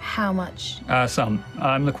money. How much? Some.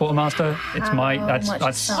 I'm the quartermaster. It's my...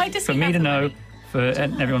 That's sum? Why does for he me have to the know, money? for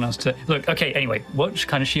everyone else to... Look, okay, anyway, what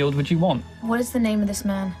kind of shield would you want? What is the name of this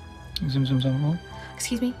man? Zim Zim Zambalor?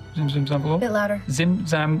 Excuse me? Zim Zim A bit Zambalor? louder. Zim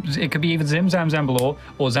Zam... It could be either Zim Zam Zambalor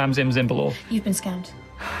or Zam Zim Zimbalor. You've been scammed.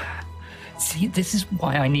 See, this is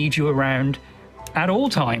why I need you around at all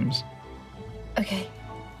times. Okay.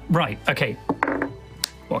 Right, okay.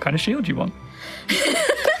 What kind of shield do you want?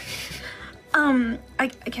 I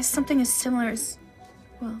guess something as similar as...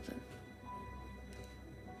 Well,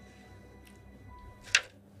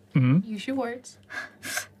 Use your words.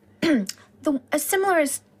 as similar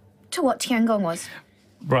as to what Tiangong was.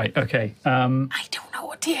 Right, okay. I don't know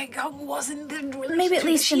what Tiangong was in the relation Maybe at to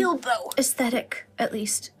least the shield, though. Aesthetic, at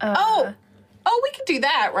least. Oh, we could do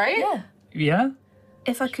that, right? Yeah. Yeah?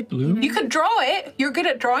 If I could... Blue? You could draw it. You're good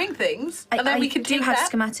at drawing things. And then we could do take have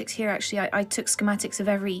that. schematics here, actually. I took schematics of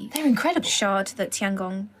every They're incredible. shard that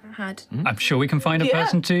Tiangong had. I'm sure we can find a Yeah.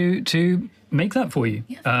 person to make that for you.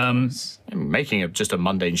 Making just a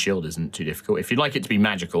mundane shield isn't too difficult. If you'd like it to be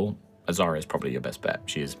magical, Azara is probably your best bet.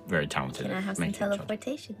 She is very talented Can I at have some making shields.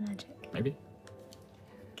 teleportation magic? Maybe.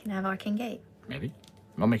 Can I have Arcane Gate? Maybe.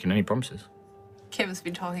 I'm not making any promises. Kim's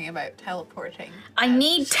been talking about teleporting. I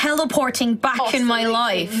need teleporting back in my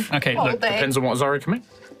life. Okay, All look, day. Depends on what Azara can make.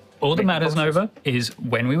 all that matters, Nova, is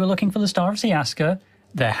when we were looking for the Star of Siaska,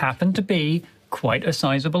 there happened to be quite a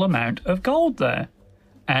sizable amount of gold there.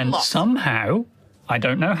 And Lots. somehow, I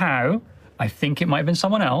don't know how, I think it might have been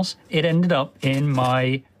someone else, it ended up in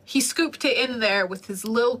my... He scooped it in there with his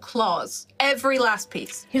little claws. Every last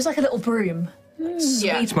piece. He was like a little broom.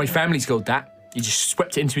 Yeah. It's my family's gold, that. He just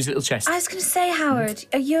swept it into his little chest. I was going to say, Howard,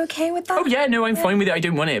 are you okay with that? Oh, yeah, no, I'm fine with it. I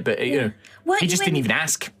don't want it, but, you know. Weren't He you just in- didn't even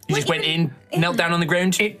ask. He weren't just went you in, knelt down on the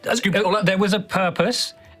ground, scooped it all up. There was a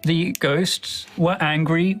purpose. The ghosts were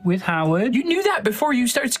angry with Howard. You knew that before you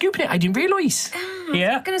started scooping it. I didn't realise.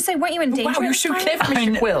 Yeah, I'm going to say, weren't you in danger? Wow, you're so at the time? clever, I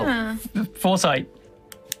Mr. know. Quill. foresight.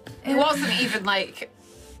 He wasn't even like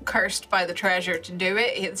cursed by the treasure to do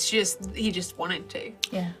it. It's just he just wanted to.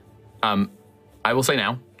 Yeah. I will say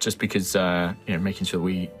now, just because, you know, making sure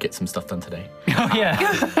we get some stuff done today. Oh,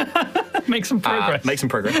 yeah. Make some progress. Make some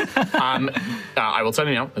progress. I will tell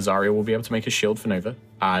you now, Azaria will be able to make a shield for Nova.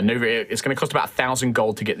 Nova, it's going to cost about 1,000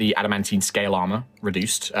 gold to get the adamantine scale armor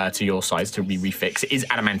reduced to your size to be refixed. It is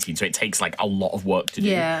adamantine, so it takes like a lot of work to do.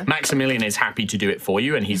 Yeah. Maximilian is happy to do it for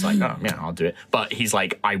you, and he's like, oh, yeah, I'll do it. But he's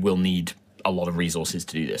like, I will need a lot of resources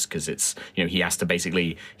to do this because it's, you know, he has to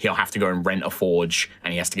basically, he'll have to go and rent a forge,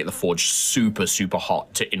 and he has to get the forge super, super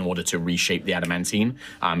hot in order to reshape the adamantine.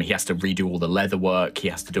 He has to redo all the leather work. He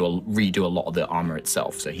has to redo a lot of the armor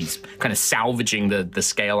itself. So he's kind of salvaging the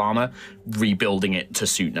scale armor, rebuilding it to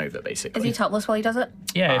suit Nova, basically. Is he topless while he does it?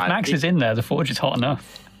 Yeah, if Max is in there, the forge is hot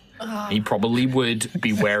enough. He probably would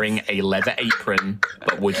be wearing a leather apron,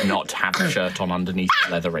 but would not have a shirt on underneath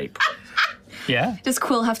the leather apron. Yeah. Does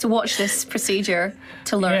Quill have to watch this procedure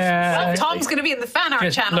to learn? Yeah. Tom's going to be in the fan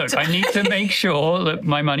art channel. Look, I need to make sure that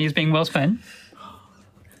my money is being well spent.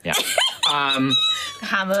 Yeah.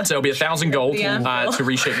 Hammer. So it'll be 1,000 gold to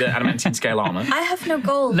reshape the adamantine scale armor. I have no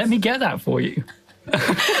gold. Let me get that for you.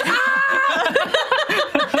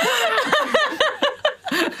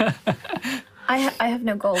 I have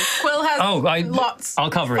no gold. Quill has lots.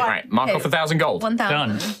 I'll cover it. All right, mark off 1,000 gold. 1,000.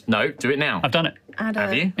 Done. No, do it now. I've done it.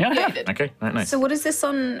 Have you? Yeah, I have. Okay, right, nice. So what is this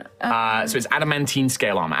on? So it's adamantine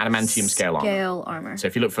scale armor, adamantium scale armor. Scale armor. So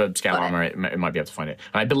if you look for scale armor, it might be able to find it.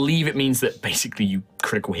 And I believe it means that basically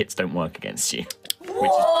critical hits don't work against you. Which is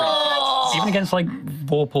pretty Even against, like,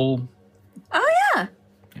 Vorpal. Oh yeah.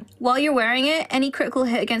 While you're wearing it, any critical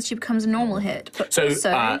hit against you becomes a normal hit. But So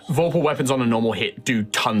also, Vorpal weapons on a normal hit do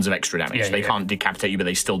tons of extra damage. Yeah, They yeah. can't decapitate you, but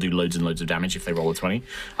they still do loads and loads of damage if they roll a 20.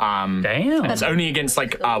 Damn. It's only against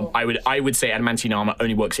like I would say adamantine armor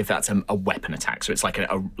only works if that's a weapon attack. So it's like a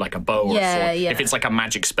bow or a sword. Yeah. If it's like a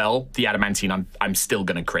magic spell, the adamantine I'm still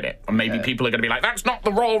gonna crit it. And maybe people are gonna be like, that's not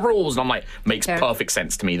the raw rules. And I'm like, makes Fair. perfect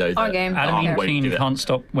sense to me though. Our that game. armor won't Adamantine do it. can't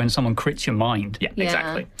stop when someone crits your mind. Yeah, Yeah.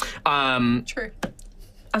 exactly. True.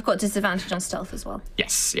 I've got disadvantage on stealth as well.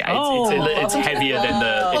 Yes, yeah. It's heavier than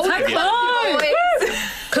the. It's heavier.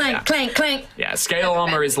 Clank, clank, clank. Yeah, scale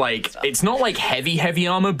armor is like, it's not like heavy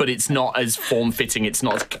armor, but it's not as form-fitting, it's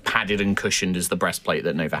not as padded and cushioned as the breastplate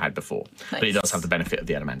that Nova had before. But it does have the benefit of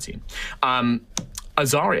the adamantine.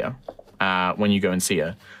 Azaria, when you go and see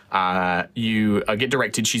her, you get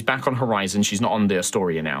directed, she's back on Horizon, she's not on the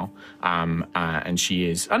Astoria now. And she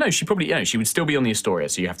is, she would still be on the Astoria,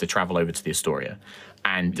 so you have to travel over to the Astoria.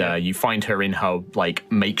 And you find her in her like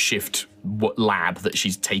makeshift lab that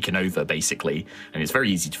she's taken over, basically. And it's very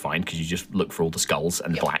easy to find because you just look for all the skulls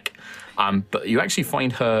and the black. But you actually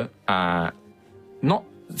find her not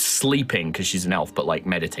sleeping because she's an elf, but like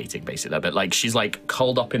meditating, basically. But like she's like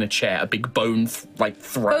curled up in a chair, a big bone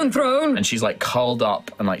throne. Bone throne. And she's like curled up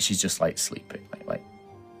and like she's just like sleeping,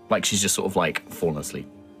 like she's just sort of like fallen asleep.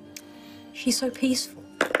 She's so peaceful.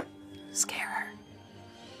 Scare her.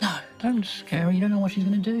 Don't scare her. You don't know what she's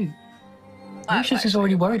going to do. Lucius is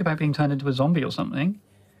already worried about being turned into a zombie or something.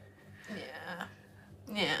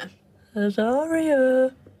 Yeah.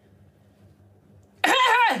 Azaria.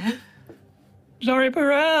 Sorry,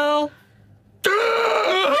 Burrell.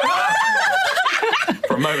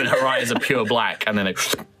 For a moment, her eyes are pure black, and then they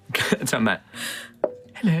turn back.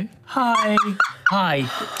 Hello. Hi. Hi.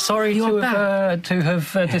 Sorry to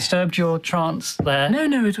have disturbed your trance there.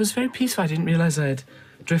 No, it was very peaceful. I didn't realize I'd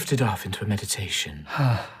drifted off into a meditation.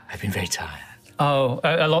 I've been very tired. Oh,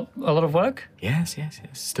 a lot of work? Yes.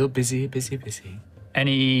 Still busy.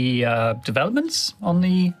 Any developments on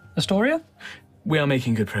the Astoria? We are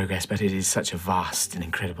making good progress, but it is such a vast and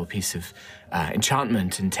incredible piece of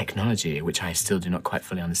enchantment and technology, which I still do not quite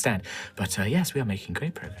fully understand. But yes, we are making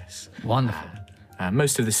great progress. Wonderful.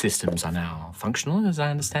 Most of the systems are now functional, as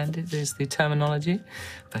I understand it, is the terminology.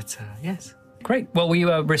 But yes. Great. Well, we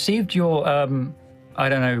received your, I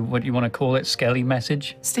don't know what you want to call it, skelly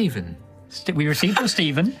message. Stephen. We received your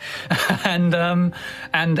Stephen, and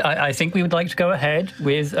I think we would like to go ahead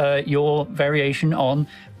with your variation on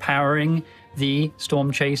powering the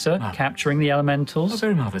Storm Chaser, capturing the elementals. Oh,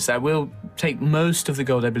 very marvellous. I will take most of the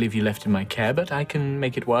gold I believe you left in my care, but I can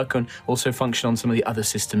make it work and also function on some of the other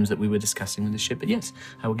systems that we were discussing with the ship. But yes,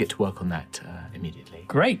 I will get to work on that immediately.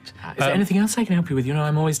 Great. Is there anything else I can help you with? You know,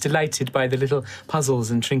 I'm always delighted by the little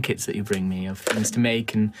puzzles and trinkets that you bring me of things to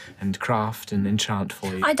make and craft and enchant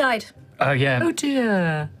for you. I died. Oh, yeah. Oh,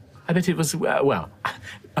 dear. I bet it was, well,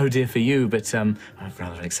 oh, dear for you, but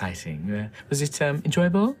rather exciting. Was it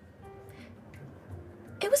enjoyable?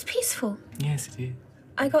 It was peaceful. Yes, it is.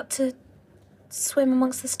 I got to swim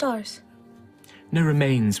amongst the stars. No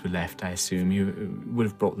remains were left, I assume. You would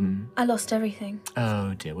have brought them. I lost everything.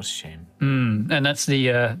 Oh dear, what a shame. And that's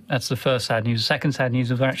the first sad news. The second sad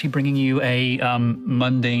news is we're actually bringing you a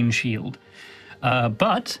mundane shield.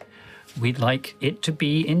 But we'd like it to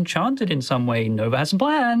be enchanted in some way. Nova has some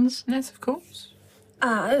plans. Yes, of course.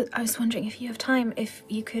 I was wondering if you have time, if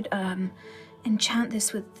you could enchant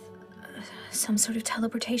this with some sort of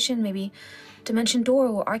teleportation, maybe dimension door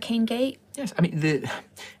or arcane gate. Yes, I mean,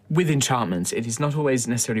 with enchantments, it is not always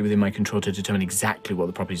necessarily within my control to determine exactly what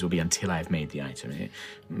the properties will be until I have made the item.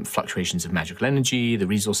 Fluctuations of magical energy, the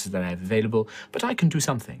resources that I have available, but I can do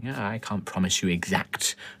something. I can't promise you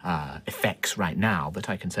exact effects right now, but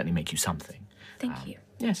I can certainly make you something. Thank you.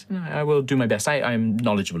 Yes, no, I will do my best. I'm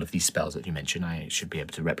knowledgeable of these spells that you mentioned. I should be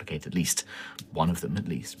able to replicate at least one of them, at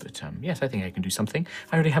least. But yes, I think I can do something.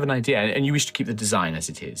 I already have an idea, and you wish to keep the design as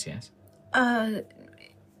it is, yes?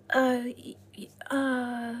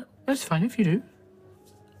 That's fine if you do.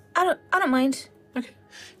 I don't mind. Okay.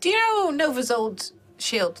 Do you know Nova's old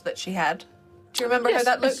shield that she had? Do you remember how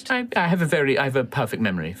that looked? Yes, I have a perfect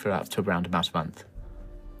memory for up to around about a month.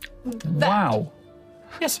 Wow.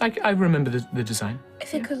 Yes, I remember the design.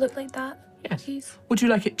 If it could look like that, Yes. please. Would you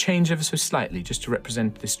like it changed ever so slightly, just to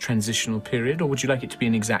represent this transitional period, or would you like it to be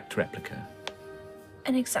an exact replica?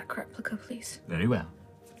 An exact replica, please. Very well.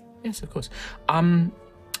 Yes, of course. In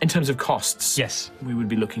terms of costs, Yes. we would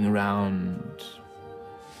be looking around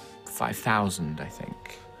 5,000, I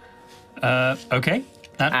think. Okay.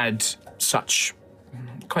 Add such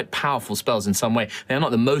quite powerful spells in some way. They are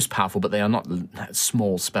not the most powerful, but they are not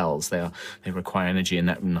small spells. They require energy, and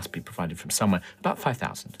that must be provided from somewhere. About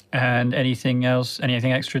 5,000. And anything else,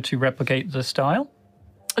 anything extra to replicate the style?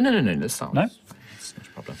 No, the style. No? That's not a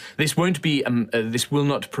problem. This won't be. This will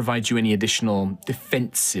not provide you any additional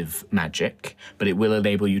defensive magic, but it will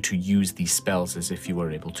enable you to use these spells as if you were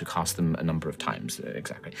able to cast them a number of times.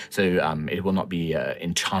 Exactly. So it will not be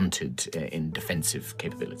enchanted in defensive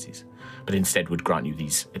capabilities, but instead would grant you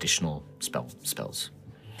these additional spells.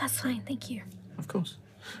 That's fine, thank you. Of course.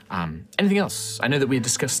 Anything else? I know that we had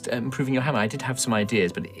discussed improving your hammer. I did have some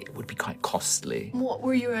ideas, but it would be quite costly. What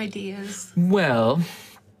were your ideas? Well,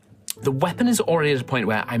 the weapon is already at a point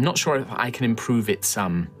where I'm not sure if I can improve its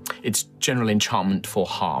general enchantment for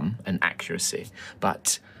harm and accuracy,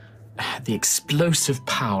 but the explosive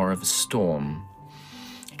power of a storm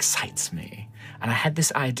excites me. And I had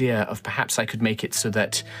this idea of perhaps I could make it so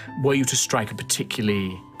that were you to strike a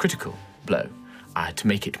particularly critical blow, to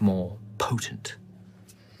make it more potent.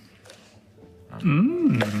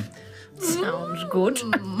 Sounds good.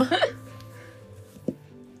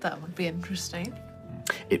 That would be interesting.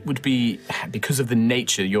 It would be, because of the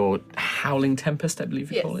nature, your howling tempest, I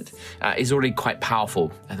believe you call it, is already quite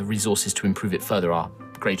powerful. The resources to improve it further are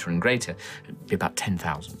greater and greater. It'd be about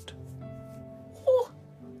 10,000.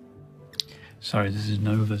 Sorry, this is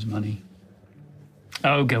Nova's money.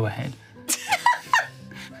 Oh, go ahead.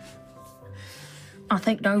 I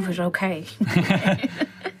think Nova's okay.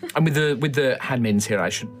 And with the handmaidens here, I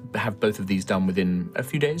should have both of these done within a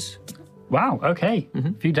few days. Wow, okay.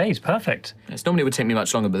 A few days, perfect. Yes, normally it would take me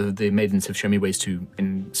much longer, but the maidens have shown me ways to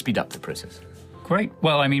speed up the process. Great.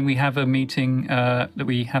 Well, I mean, we have a meeting that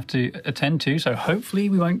we have to attend to, so hopefully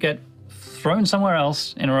we won't get thrown somewhere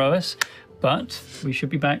else in Aerois, but we should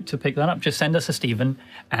be back to pick that up. Just send us a Stephen,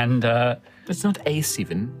 and... It's not a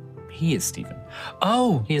Stephen. He is Stephen.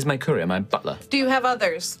 Oh! He is my courier, my butler. Do you have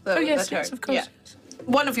others? Though, Yes, that are- of course. Yeah.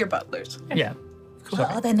 One of your butlers. Yeah. Well,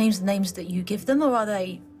 are their names the names that you give them, or are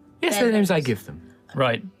they? Yes, they're the names I give them.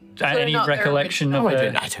 Right. Any not their recollection Oh, of I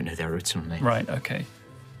their... don't know their original name. Right, okay.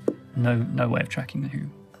 No way of tracking who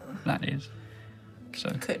that is. So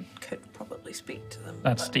Could probably speak to them.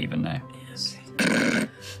 that's Stephen now.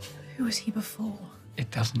 Who was he before? It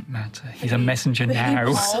doesn't matter. He's a messenger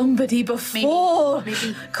now. Somebody before.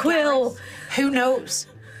 Maybe Quill. Who knows?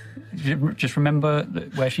 Just remember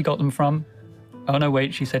where she got them from. Oh no,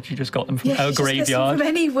 wait, she said she just got them from Yeah, a she just gets them graveyard. from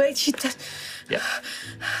anywhere. She does. Yeah.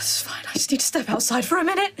 It's fine. I just need to step outside for a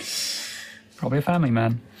minute. Probably a family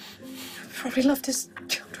man. Probably loved his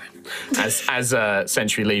children. As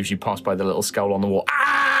Century leaves, you pass by the little skull on the wall.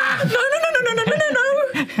 Ah! No.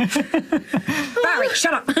 Barry,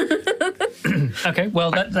 shut up. Okay,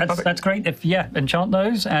 well that's great. If enchant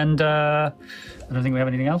those, and I don't think we have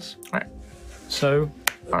anything else. All right. So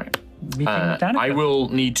All right. meeting Danica. I will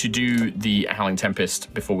need to do the Howling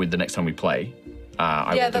Tempest before the next time we play. I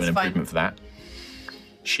will do that's an fine. improvement for that.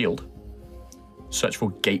 Shield. Search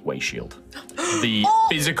for Gateway Shield. The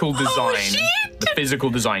physical design. The physical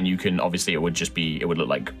design you can obviously it would look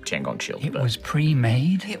like Tiangong Shield. It but was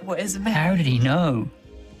pre-made. It was How did he know?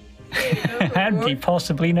 How did he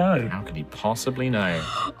possibly know? how could he possibly know?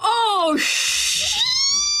 Oh shit!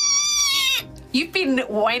 You've been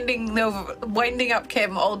winding up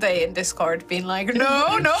Kim all day in Discord, being like,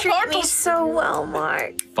 no portals. so well,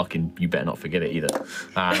 Mark. Fucking, you better not forget it either.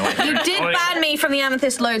 You did ban me from the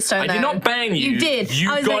Amethyst Lodestone, I though. did not ban you. You did.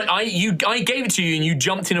 I gave it to you, and you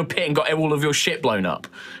jumped in a pit and got all of your shit blown up.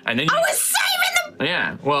 And then I was saving them.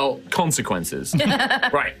 Yeah. Well, consequences.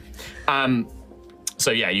 Right. So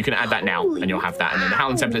yeah, you can add that now, and you'll have that. And then the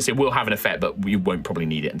Howling Tempest, it will have an effect, but you won't probably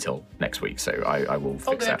need it until next week. So I will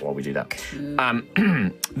fix that while we do that.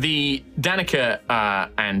 The Danica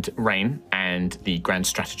and Rain and the Grand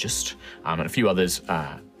Strategist and a few others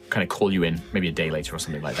kind of call you in, maybe a day later or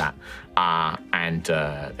something like that. And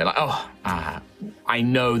they're like, I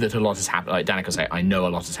know that a lot has happened. Like Danica say, I know a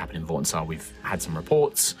lot has happened in Vortensar. We've had some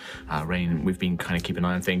reports. Rain, we've been kind of keeping an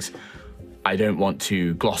eye on things. I don't want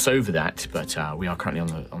to gloss over that, but we are currently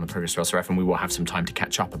on the progress of LCRF, and we will have some time to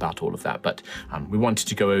catch up about all of that. But we wanted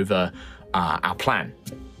to go over our plan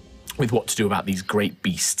with what to do about these great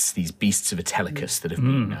beasts, these beasts of Atelicus that have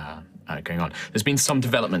been going on. There's been some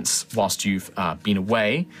developments whilst you've been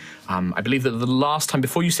away. I believe that the last time,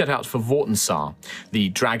 before you set out for Vortensar, the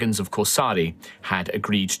dragons of Corsari had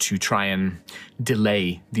agreed to try and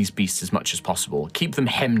delay these beasts as much as possible, keep them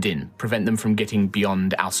hemmed in, prevent them from getting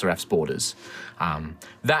beyond Alceref's borders.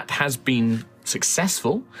 That has been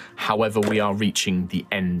successful. However, we are reaching the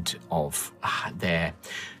end of their...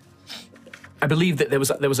 I believe that there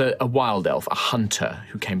was a wild elf, a hunter,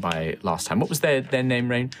 who came by last time. What was their name,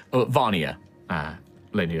 Rain? Oh, Varnia.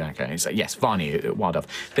 Lady Danica. He's like, yes, Varnia, wild elf.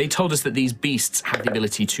 They told us that these beasts have the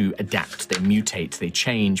ability to adapt. They mutate, they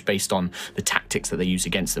change based on the tactics that they use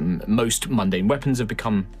against them. Most mundane weapons have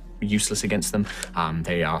become useless against them.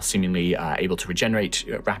 They are seemingly able to regenerate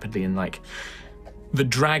rapidly, and like the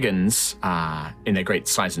dragons, in their great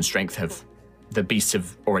size and strength, the beasts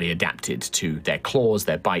have already adapted to their claws,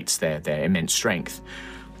 their bites, their immense strength.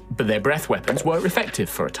 But their breath weapons were effective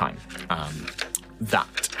for a time.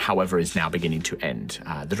 That, however, is now beginning to end.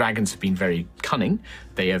 The dragons have been very cunning.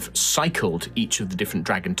 They have cycled each of the different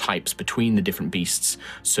dragon types between the different beasts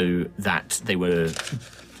so that they were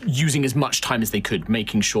using as much time as they could,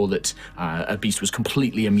 making sure that a beast was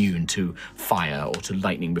completely immune to fire or to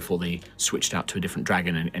lightning before they switched out to a different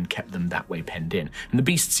dragon and kept them that way penned in. And the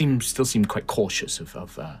beasts still seem quite cautious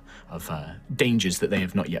of dangers that they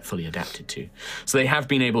have not yet fully adapted to. So they have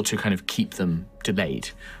been able to kind of keep them delayed,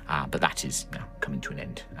 but that is now coming to an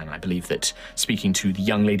end. And I believe that, speaking to the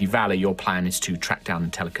young Lady Valor, your plan is to track down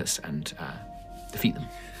Atelicus and defeat them.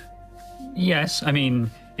 Yes, I mean,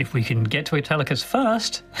 if we can get to Atelicus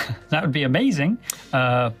first, that would be amazing.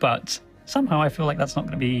 But somehow I feel like that's not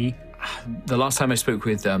going to be... The last time I spoke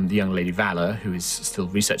with the young Lady Valor, who is still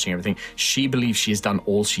researching everything, she believes she has done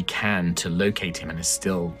all she can to locate him and it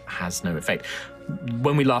still has no effect.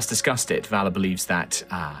 When we last discussed it, Valor believes that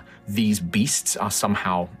these beasts are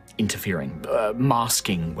somehow interfering,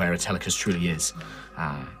 masking where Atelicus truly is.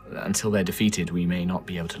 Until they're defeated, we may not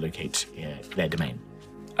be able to locate their domain.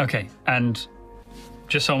 Okay, and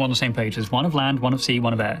just so I'm on the same page, there's one of land, one of sea,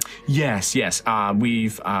 one of air. Yes.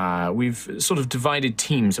 We've sort of divided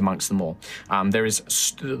teams amongst them all. There is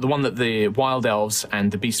the one that the Wild Elves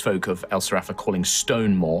and the Beast Folk of Elseraf are calling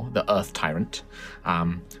Stonemoor, the Earth Tyrant.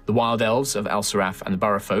 The Wild Elves of Elseraf and the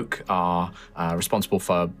Burrow Folk are responsible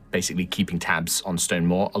for basically keeping tabs on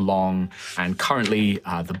Stonemoor and currently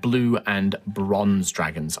the Blue and Bronze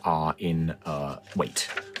Dragons are in wait.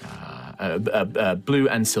 Blue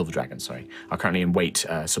and Silver Dragons, are currently in wait,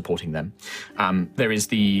 supporting them. There is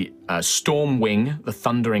the Storm Wing, the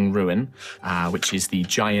Thundering Ruin, which is the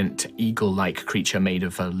giant eagle-like creature made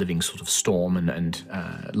of a living sort of storm and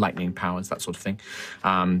lightning powers, that sort of thing.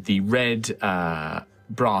 The Red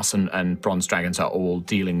Brass and Bronze Dragons are all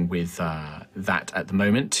dealing with that at the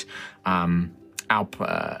moment. And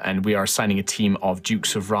we are assigning a team of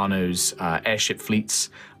Dukes of Rano's airship fleets,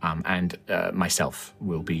 and myself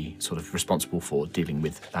will be sort of responsible for dealing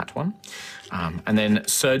with that one. And then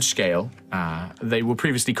Surge Scale, they were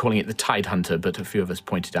previously calling it the Tide Hunter, but a few of us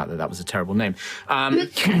pointed out that was a terrible name. Who would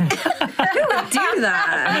do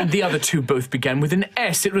that? And the other two both began with an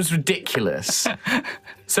S. It was ridiculous.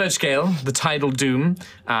 Surge Scale, the Tidal Doom,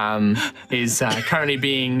 is currently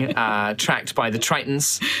being tracked by the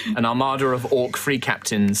Tritons, an armada of Orc free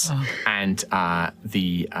captains, and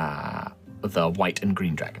the White and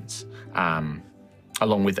Green Dragons.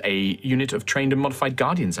 Along with a unit of trained and modified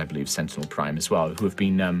Guardians, I believe, Sentinel Prime as well, who have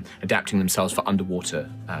been adapting themselves for underwater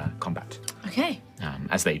combat. Okay.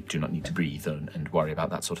 As they do not need to breathe and worry about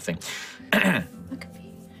that sort of thing.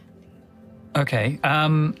 Okay,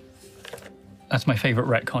 that's my favourite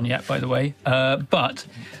retcon yet, by the way. But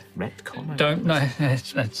Retcon? don't know.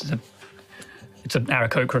 it's an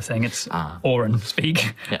Aarakocra thing. It's Oran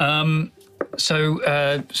speak. Yeah. So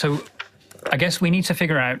I guess we need to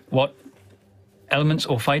figure out what elements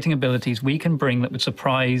or fighting abilities we can bring that would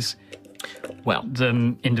surprise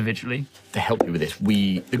them individually. To help you with this,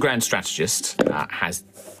 the Grand Strategist has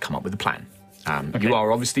come up with a plan. You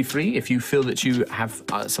are obviously free. If you feel that you have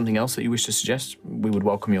something else that you wish to suggest, we would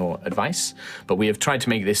welcome your advice. But we have tried to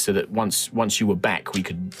make this so that once you were back, we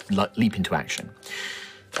could leap into action.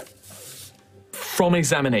 From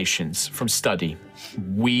examinations, from study,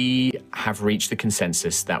 we have reached the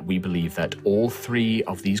consensus that we believe that all three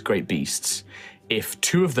of these great beasts, if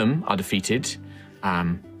two of them are defeated,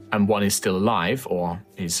 and one is still alive or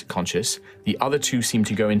is conscious, the other two seem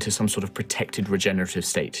to go into some sort of protected regenerative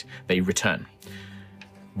state. They return.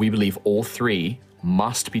 We believe all three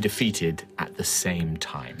must be defeated at the same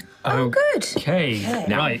time. Oh, good. Okay,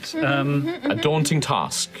 Now, right. A daunting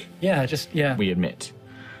task, Yeah. we admit.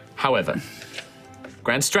 However,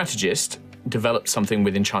 Grand Strategist developed something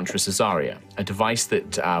with Enchantress Azaria, a device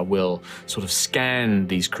that will sort of scan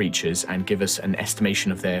these creatures and give us an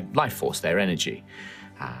estimation of their life force, their energy.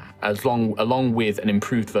 Along with an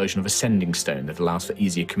improved version of Ascending Stone that allows for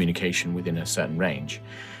easier communication within a certain range.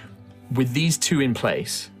 With these two in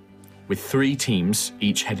place, with 3 teams,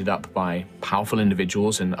 each headed up by powerful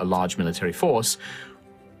individuals and a large military force,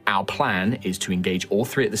 our plan is to engage all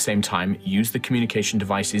 3 at the same time, use the communication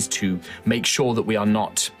devices to make sure that we are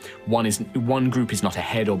not, one group is not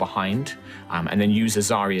ahead or behind, and then use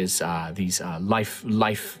Azaria's these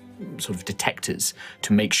life sort of detectors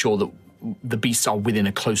to make sure that the beasts are within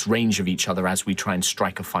a close range of each other as we try and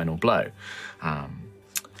strike a final blow.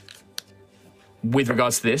 With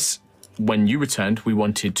regards to this, when you returned, we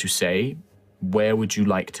wanted to say, where would you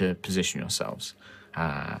like to position yourselves?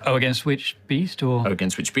 Against which beast? Or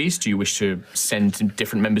against which beast? Do you wish to send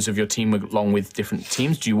different members of your team along with different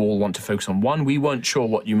teams? Do you all want to focus on one? We weren't sure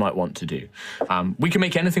what you might want to do. We can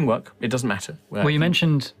make anything work. It doesn't matter. Well, you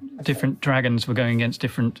mentioned different dragons were going against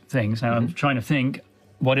different things. Now I'm trying to think,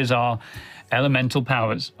 what is our elemental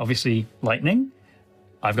powers? Obviously, lightning.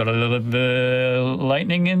 I've got a little bit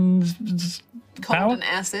lightning in Cold and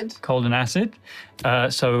acid. Cold and acid.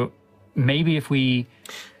 So maybe if we...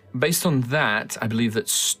 Based on that, I believe that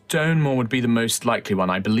Stonemore would be the most likely one.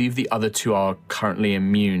 I believe the other 2 are currently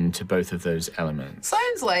immune to both of those elements.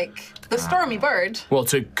 Sounds like the stormy bird. Well,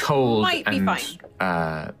 to cold Might be and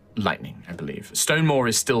fine. Lightning, I believe. Stonemore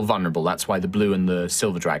is still vulnerable. That's why the blue and the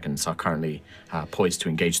silver dragons are currently poised to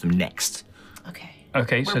engage them next.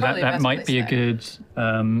 Okay, so that might be a good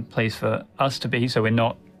place for us to be, so we're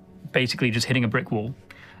not basically just hitting a brick wall.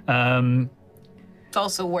 It's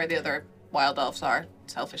also where the other wild elves are,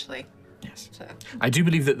 selfishly. Yes. So. I do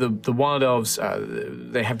believe that the wild elves,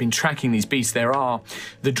 they have been tracking these beasts.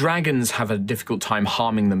 The dragons have a difficult time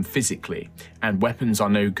harming them physically, and weapons are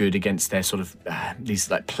no good against their sort of, these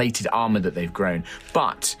like plated armor that they've grown.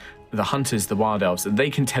 But the hunters, the wild elves, they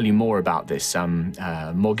can tell you more about this.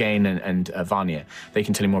 Morgaine and Vanya, they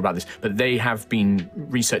can tell you more about this. But they have been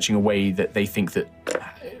researching a way that they think that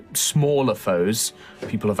smaller foes,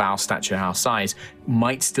 people of our stature, our size,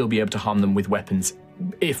 might still be able to harm them with weapons,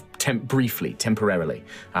 if briefly, temporarily.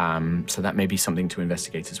 So that may be something to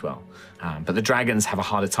investigate as well. But the dragons have a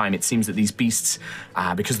harder time. It seems that these beasts,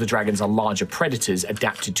 because the dragons are larger predators,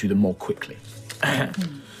 adapted to them more quickly.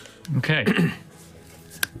 Okay.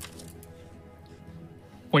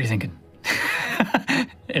 What are you thinking?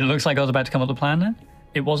 It looks like I was about to come up with a plan then.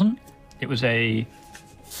 It wasn't. It was a...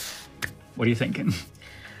 What are you thinking?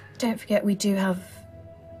 Don't forget, we do have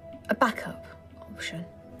a backup option.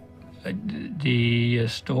 The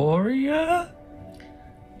Astoria?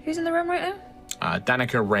 Who's in the room right now?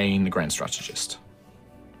 Danica Rain, the Grand Strategist.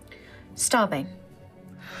 Starbane.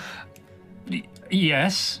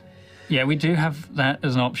 Yes. Yeah, we do have that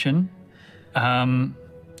as an option.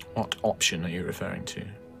 What option are you referring to?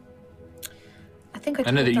 I think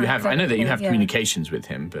I know that you have. I know that you have before, yeah. communications with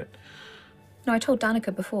him, but No, I told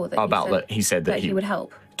Danica before that he said that he would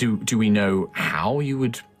help. Do we know how you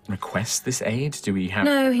would request this aid? Do we have?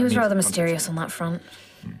 No, he was rather mysterious on that front.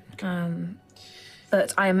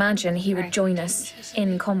 But I imagine he would join us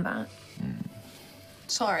in combat.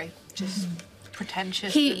 Sorry, just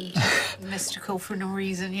pretentious He- and mystical for no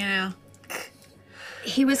reason, you know.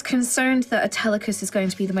 He was concerned that Atelicus is going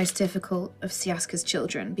to be the most difficult of Siaska's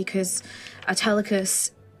children because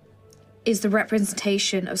Atelicus is the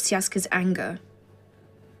representation of Siaska's anger,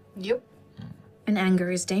 Yep. and anger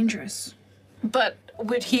is dangerous. But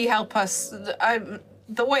would he help us?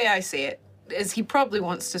 The way I see it is he probably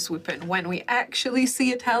wants to swoop in when we actually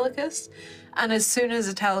see Atelicus, and as soon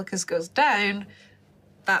as Atelicus goes down,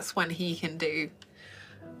 that's when he can do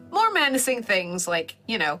more menacing things like,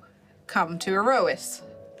 come to Aerois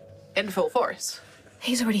in full force.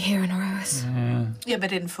 He's already here in Aerois. Yeah,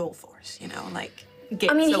 but in full force, like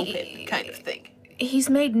gates open kind of thing. He's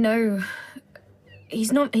made no...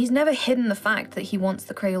 He's never hidden the fact that he wants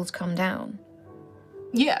the Cradle to come down.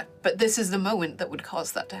 Yeah, but this is the moment that would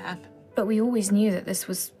cause that to happen. But we always knew that this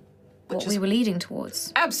was what we were leading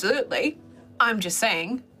towards. Absolutely. I'm just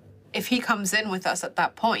saying, if he comes in with us at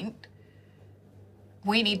that point,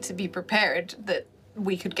 we need to be prepared that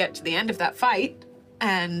we could get to the end of that fight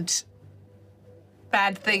and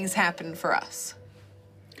bad things happen for us.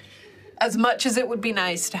 As much as it would be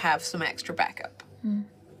nice to have some extra backup.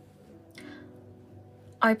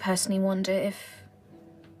 I personally wonder if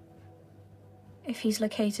he's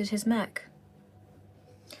located his mech.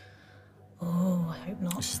 Oh, I hope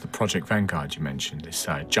not. This is the Project Vanguard you mentioned, this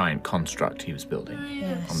giant construct he was building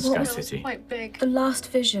on the Sky City. Quite big. The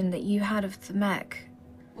last vision that you had of the mech,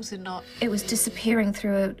 Was it not? it was disappearing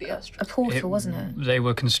through a portal, wasn't it? They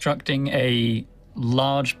were constructing a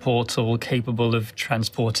large portal capable of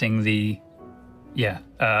transporting the... Yeah,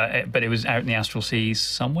 but it was out in the astral seas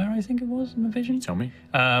somewhere, I think it was, in the vision. Tell me.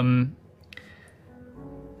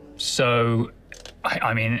 So,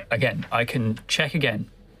 I mean, again, I can check again.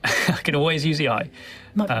 I can always use the eye.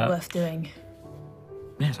 Might be worth doing.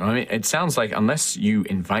 Yes, I mean, it sounds like unless you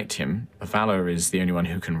invite him, Valor is the only one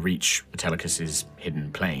who can reach Telecus's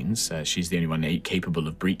hidden planes. She's the only one capable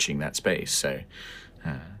of breaching that space, so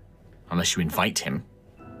unless you invite him.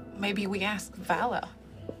 Maybe we ask Vala.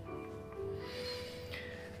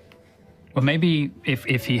 Well, maybe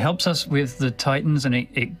if he helps us with the Titans and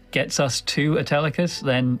it gets us to Atelicus,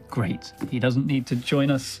 then great. He doesn't need to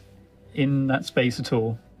join us in that space at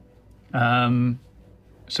all. So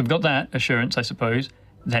we've got that assurance, I suppose.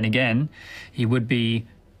 Then again, he would be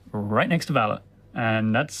right next to Valor,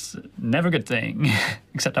 and that's never a good thing,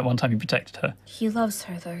 except that one time he protected her. He loves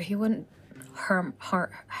her, though. He wouldn't harm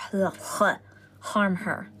her.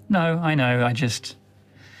 No, I know,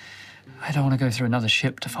 I don't want to go through another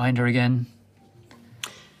ship to find her again.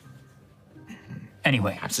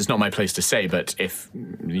 Anyway. Perhaps it's not my place to say, but if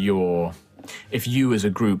you as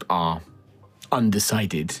a group are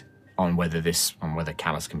undecided on whether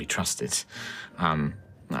Callus can be trusted,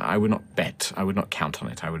 I would not bet, I would not count on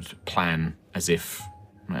it. I would plan as if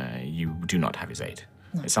you do not have his aid.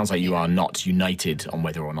 No. It sounds like you are not united on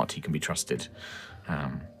whether or not he can be trusted.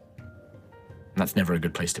 That's never a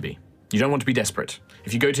good place to be. You don't want to be desperate.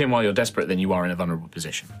 If you go to him while you're desperate, then you are in a vulnerable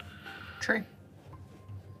position. True.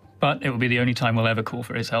 But it will be the only time we'll ever call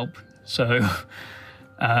for his help. So,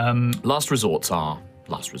 last resorts are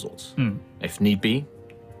last resorts. If need be,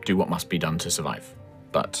 do what must be done to survive.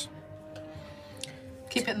 But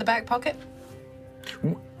keep it in the back pocket.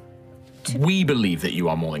 We believe that you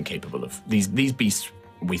are more than capable of these beasts.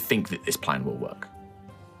 We think that this plan will work.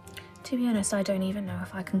 To be honest, I don't even know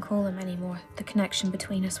if I can call him anymore. The connection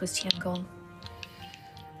between us was Tiangong.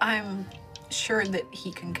 I'm sure that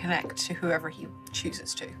he can connect to whoever he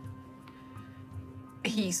chooses to.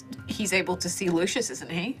 He's able to see Lucius,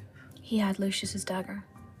 isn't he? He had Lucius's dagger.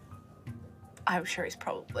 I'm sure he's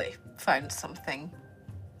probably found something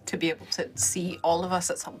to be able to see all of us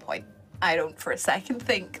at some point. I don't for a second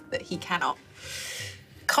think that he cannot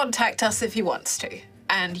contact us if he wants to.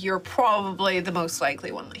 And you're probably the most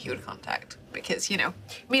likely one that he would contact. Because,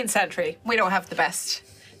 me and Sentry, we don't have the best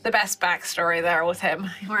backstory there with him.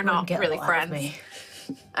 We're not really friends.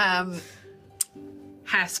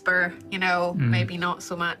 Hasper, maybe not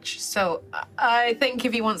so much. So I think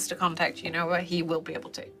if he wants to contact he will be able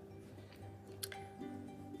to.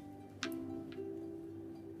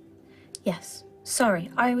 Yes.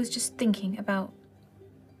 Sorry, I was just thinking about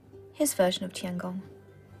his version of Tiangong.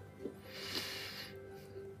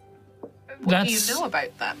 What do you know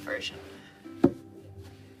about that version? A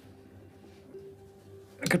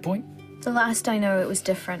good point. The last I know, it was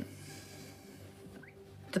different.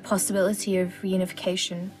 The possibility of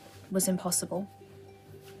reunification was impossible.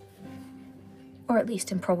 Or at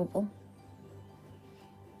least improbable.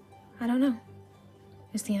 I don't know,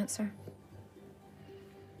 is the answer.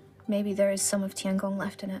 Maybe there is some of Tiangong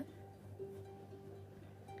left in it.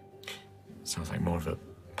 Sounds like more of a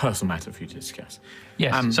personal matter for you to discuss.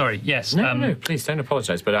 Yes, sorry, yes. No, please don't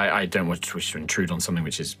apologise, but I don't wish to intrude on something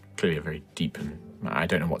which is clearly a very deep and I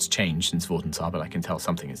don't know what's changed since Vortensar, but I can tell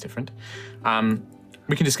something is different.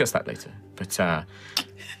 We can discuss that later, but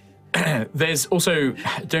there's also,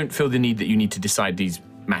 don't feel the need that you need to decide these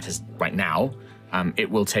matters right now. It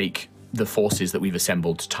will take the forces that we've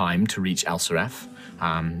assembled time to reach Al-Saref.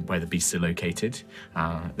 where the beasts are located.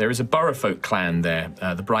 There is a Burrowfolk clan there,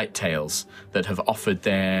 the Brighttails, that have offered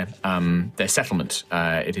their settlement.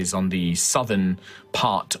 It is on the southern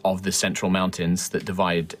part of the Central Mountains that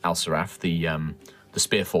divide Al-Saraf, the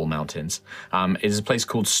Spearfall Mountains. It is a place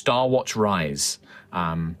called Starwatch Rise.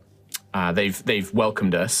 They've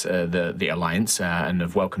welcomed us, the Alliance, and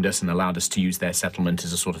have welcomed us and allowed us to use their settlement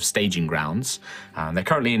as a sort of staging grounds. They're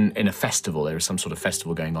currently in a festival. There is some sort of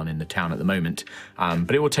festival going on in the town at the moment,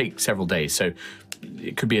 but it will take several days. So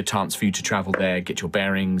it could be a chance for you to travel there, get your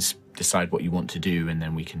bearings, decide what you want to do, and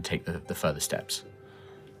then we can take the further steps.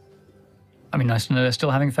 I mean, nice to know they're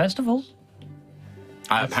still having festivals.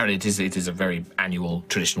 Apparently, it is a very annual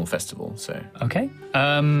traditional festival. So okay.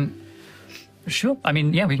 Sure. I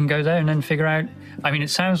mean, yeah, we can go there and then figure out. I mean,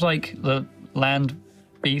 it sounds like the land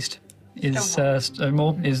beast is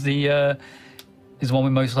Stonewall is the one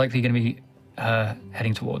we're most likely going to be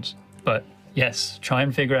heading towards. But yes, try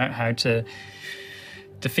and figure out how to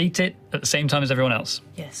defeat it at the same time as everyone else.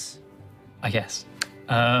 Yes. I guess.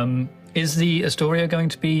 Is the Astoria going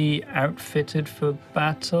to be outfitted for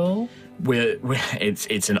battle?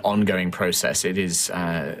 It's an ongoing process. It is.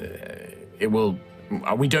 It will.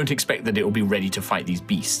 We don't expect that it will be ready to fight these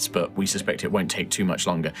beasts, but we suspect it won't take too much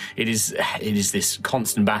longer. It is this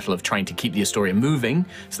constant battle of trying to keep the Astoria moving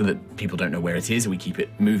so that people don't know where it is. We keep it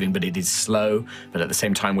moving, but it is slow. But at the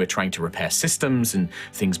same time, we're trying to repair systems and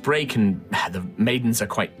things break, and the maidens are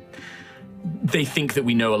quite... They think that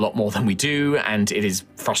we know a lot more than we do, and it is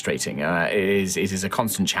frustrating. It is a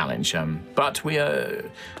constant challenge. But we are...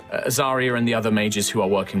 Azaria and the other mages who are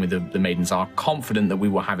working with the maidens are confident that we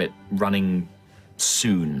will have it running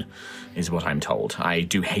soon, is what I'm told. I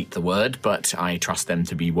do hate the word, but I trust them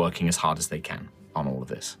to be working as hard as they can on all of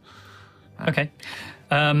this. Okay.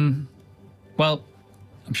 Well,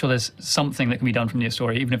 I'm sure there's something that can be done from the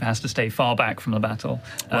Astoria, even if it has to stay far back from the battle.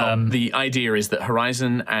 Well, the idea is that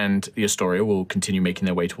Horizon and the Astoria will continue making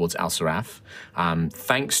their way towards Al-Saraf.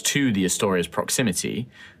 Thanks to the Astoria's proximity,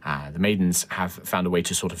 the maidens have found a way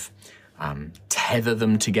to sort of tether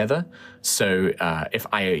them together. So if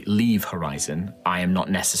I leave Horizon, I am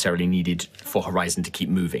not necessarily needed for Horizon to keep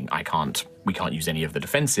moving. We can't use any of the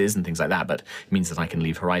defenses and things like that, but it means that I can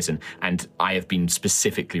leave Horizon. And I have been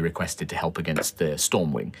specifically requested to help against the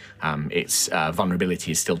Stormwing. Its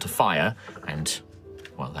vulnerability is still to fire, and,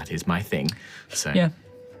 well, that is my thing. So yeah.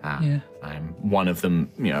 I'm one of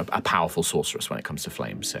them, a powerful sorceress when it comes to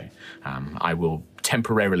flames. So I will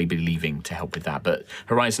temporarily be leaving to help with that. But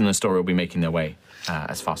Horizon and Astoria will be making their way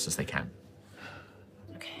as fast as they can.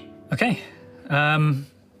 Okay.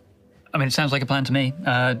 I mean, it sounds like a plan to me,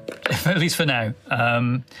 at least for now.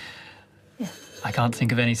 I can't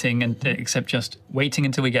think of anything except just waiting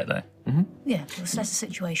until we get there. Mm-hmm. Yeah, we'll assess the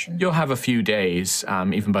situation. You'll have a few days,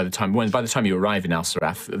 even by the time you arrive in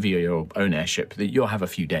Al-Saraf via your own airship, you'll have a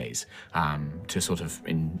few days to sort of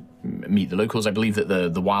meet the locals. I believe that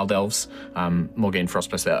the Wild Elves, Morgaine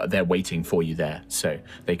Frostpress, they're waiting for you there, so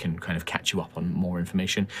they can kind of catch you up on more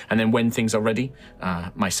information. And then when things are ready,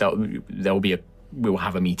 we will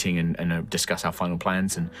have a meeting and discuss our final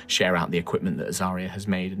plans and share out the equipment that Azaria has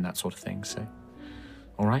made and that sort of thing. So,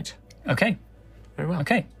 all right. Okay. Very well.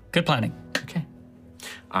 Okay. Good planning. Okay.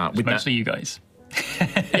 With mostly you guys.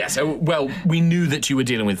 Yes. Well, we knew that you were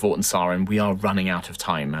dealing with Vortensar, and we are running out of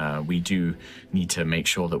time. We do need to make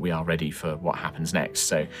sure that we are ready for what happens next.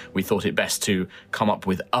 So we thought it best to come up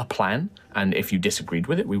with a plan. And if you disagreed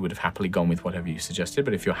with it, we would have happily gone with whatever you suggested.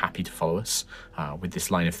 But if you're happy to follow us with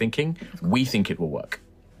this line of thinking, we think it will work.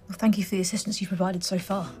 Well, thank you for the assistance you've provided so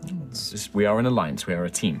far. We are an alliance. We are a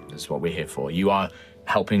team. That's what we're here for. You are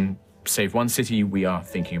helping save one city. We are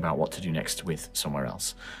thinking about what to do next with somewhere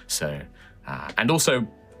else. So, and also,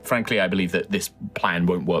 frankly, I believe that this plan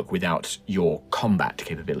won't work without your combat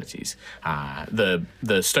capabilities. The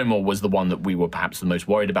Stonewall was the one that we were perhaps the most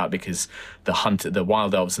worried about because the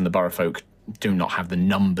Wild Elves and the Burrowfolk do not have the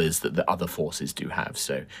numbers that the other forces do have.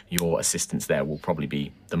 So your assistance there will probably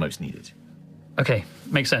be the most needed. Okay,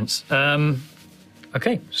 makes sense.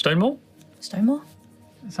 Okay, Stonewall? Stonewall?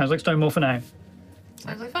 Sounds like Stonewall for now.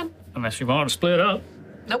 Sounds like fun. Unless we want to split up.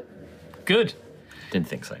 Nope. Good. Didn't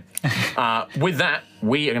think so. With that,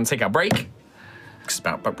 we are going to take our break. It's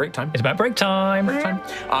about break time. It's about break time.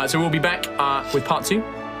 So we'll be back with part 2.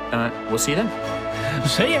 We'll see you then.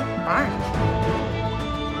 See ya. Bye.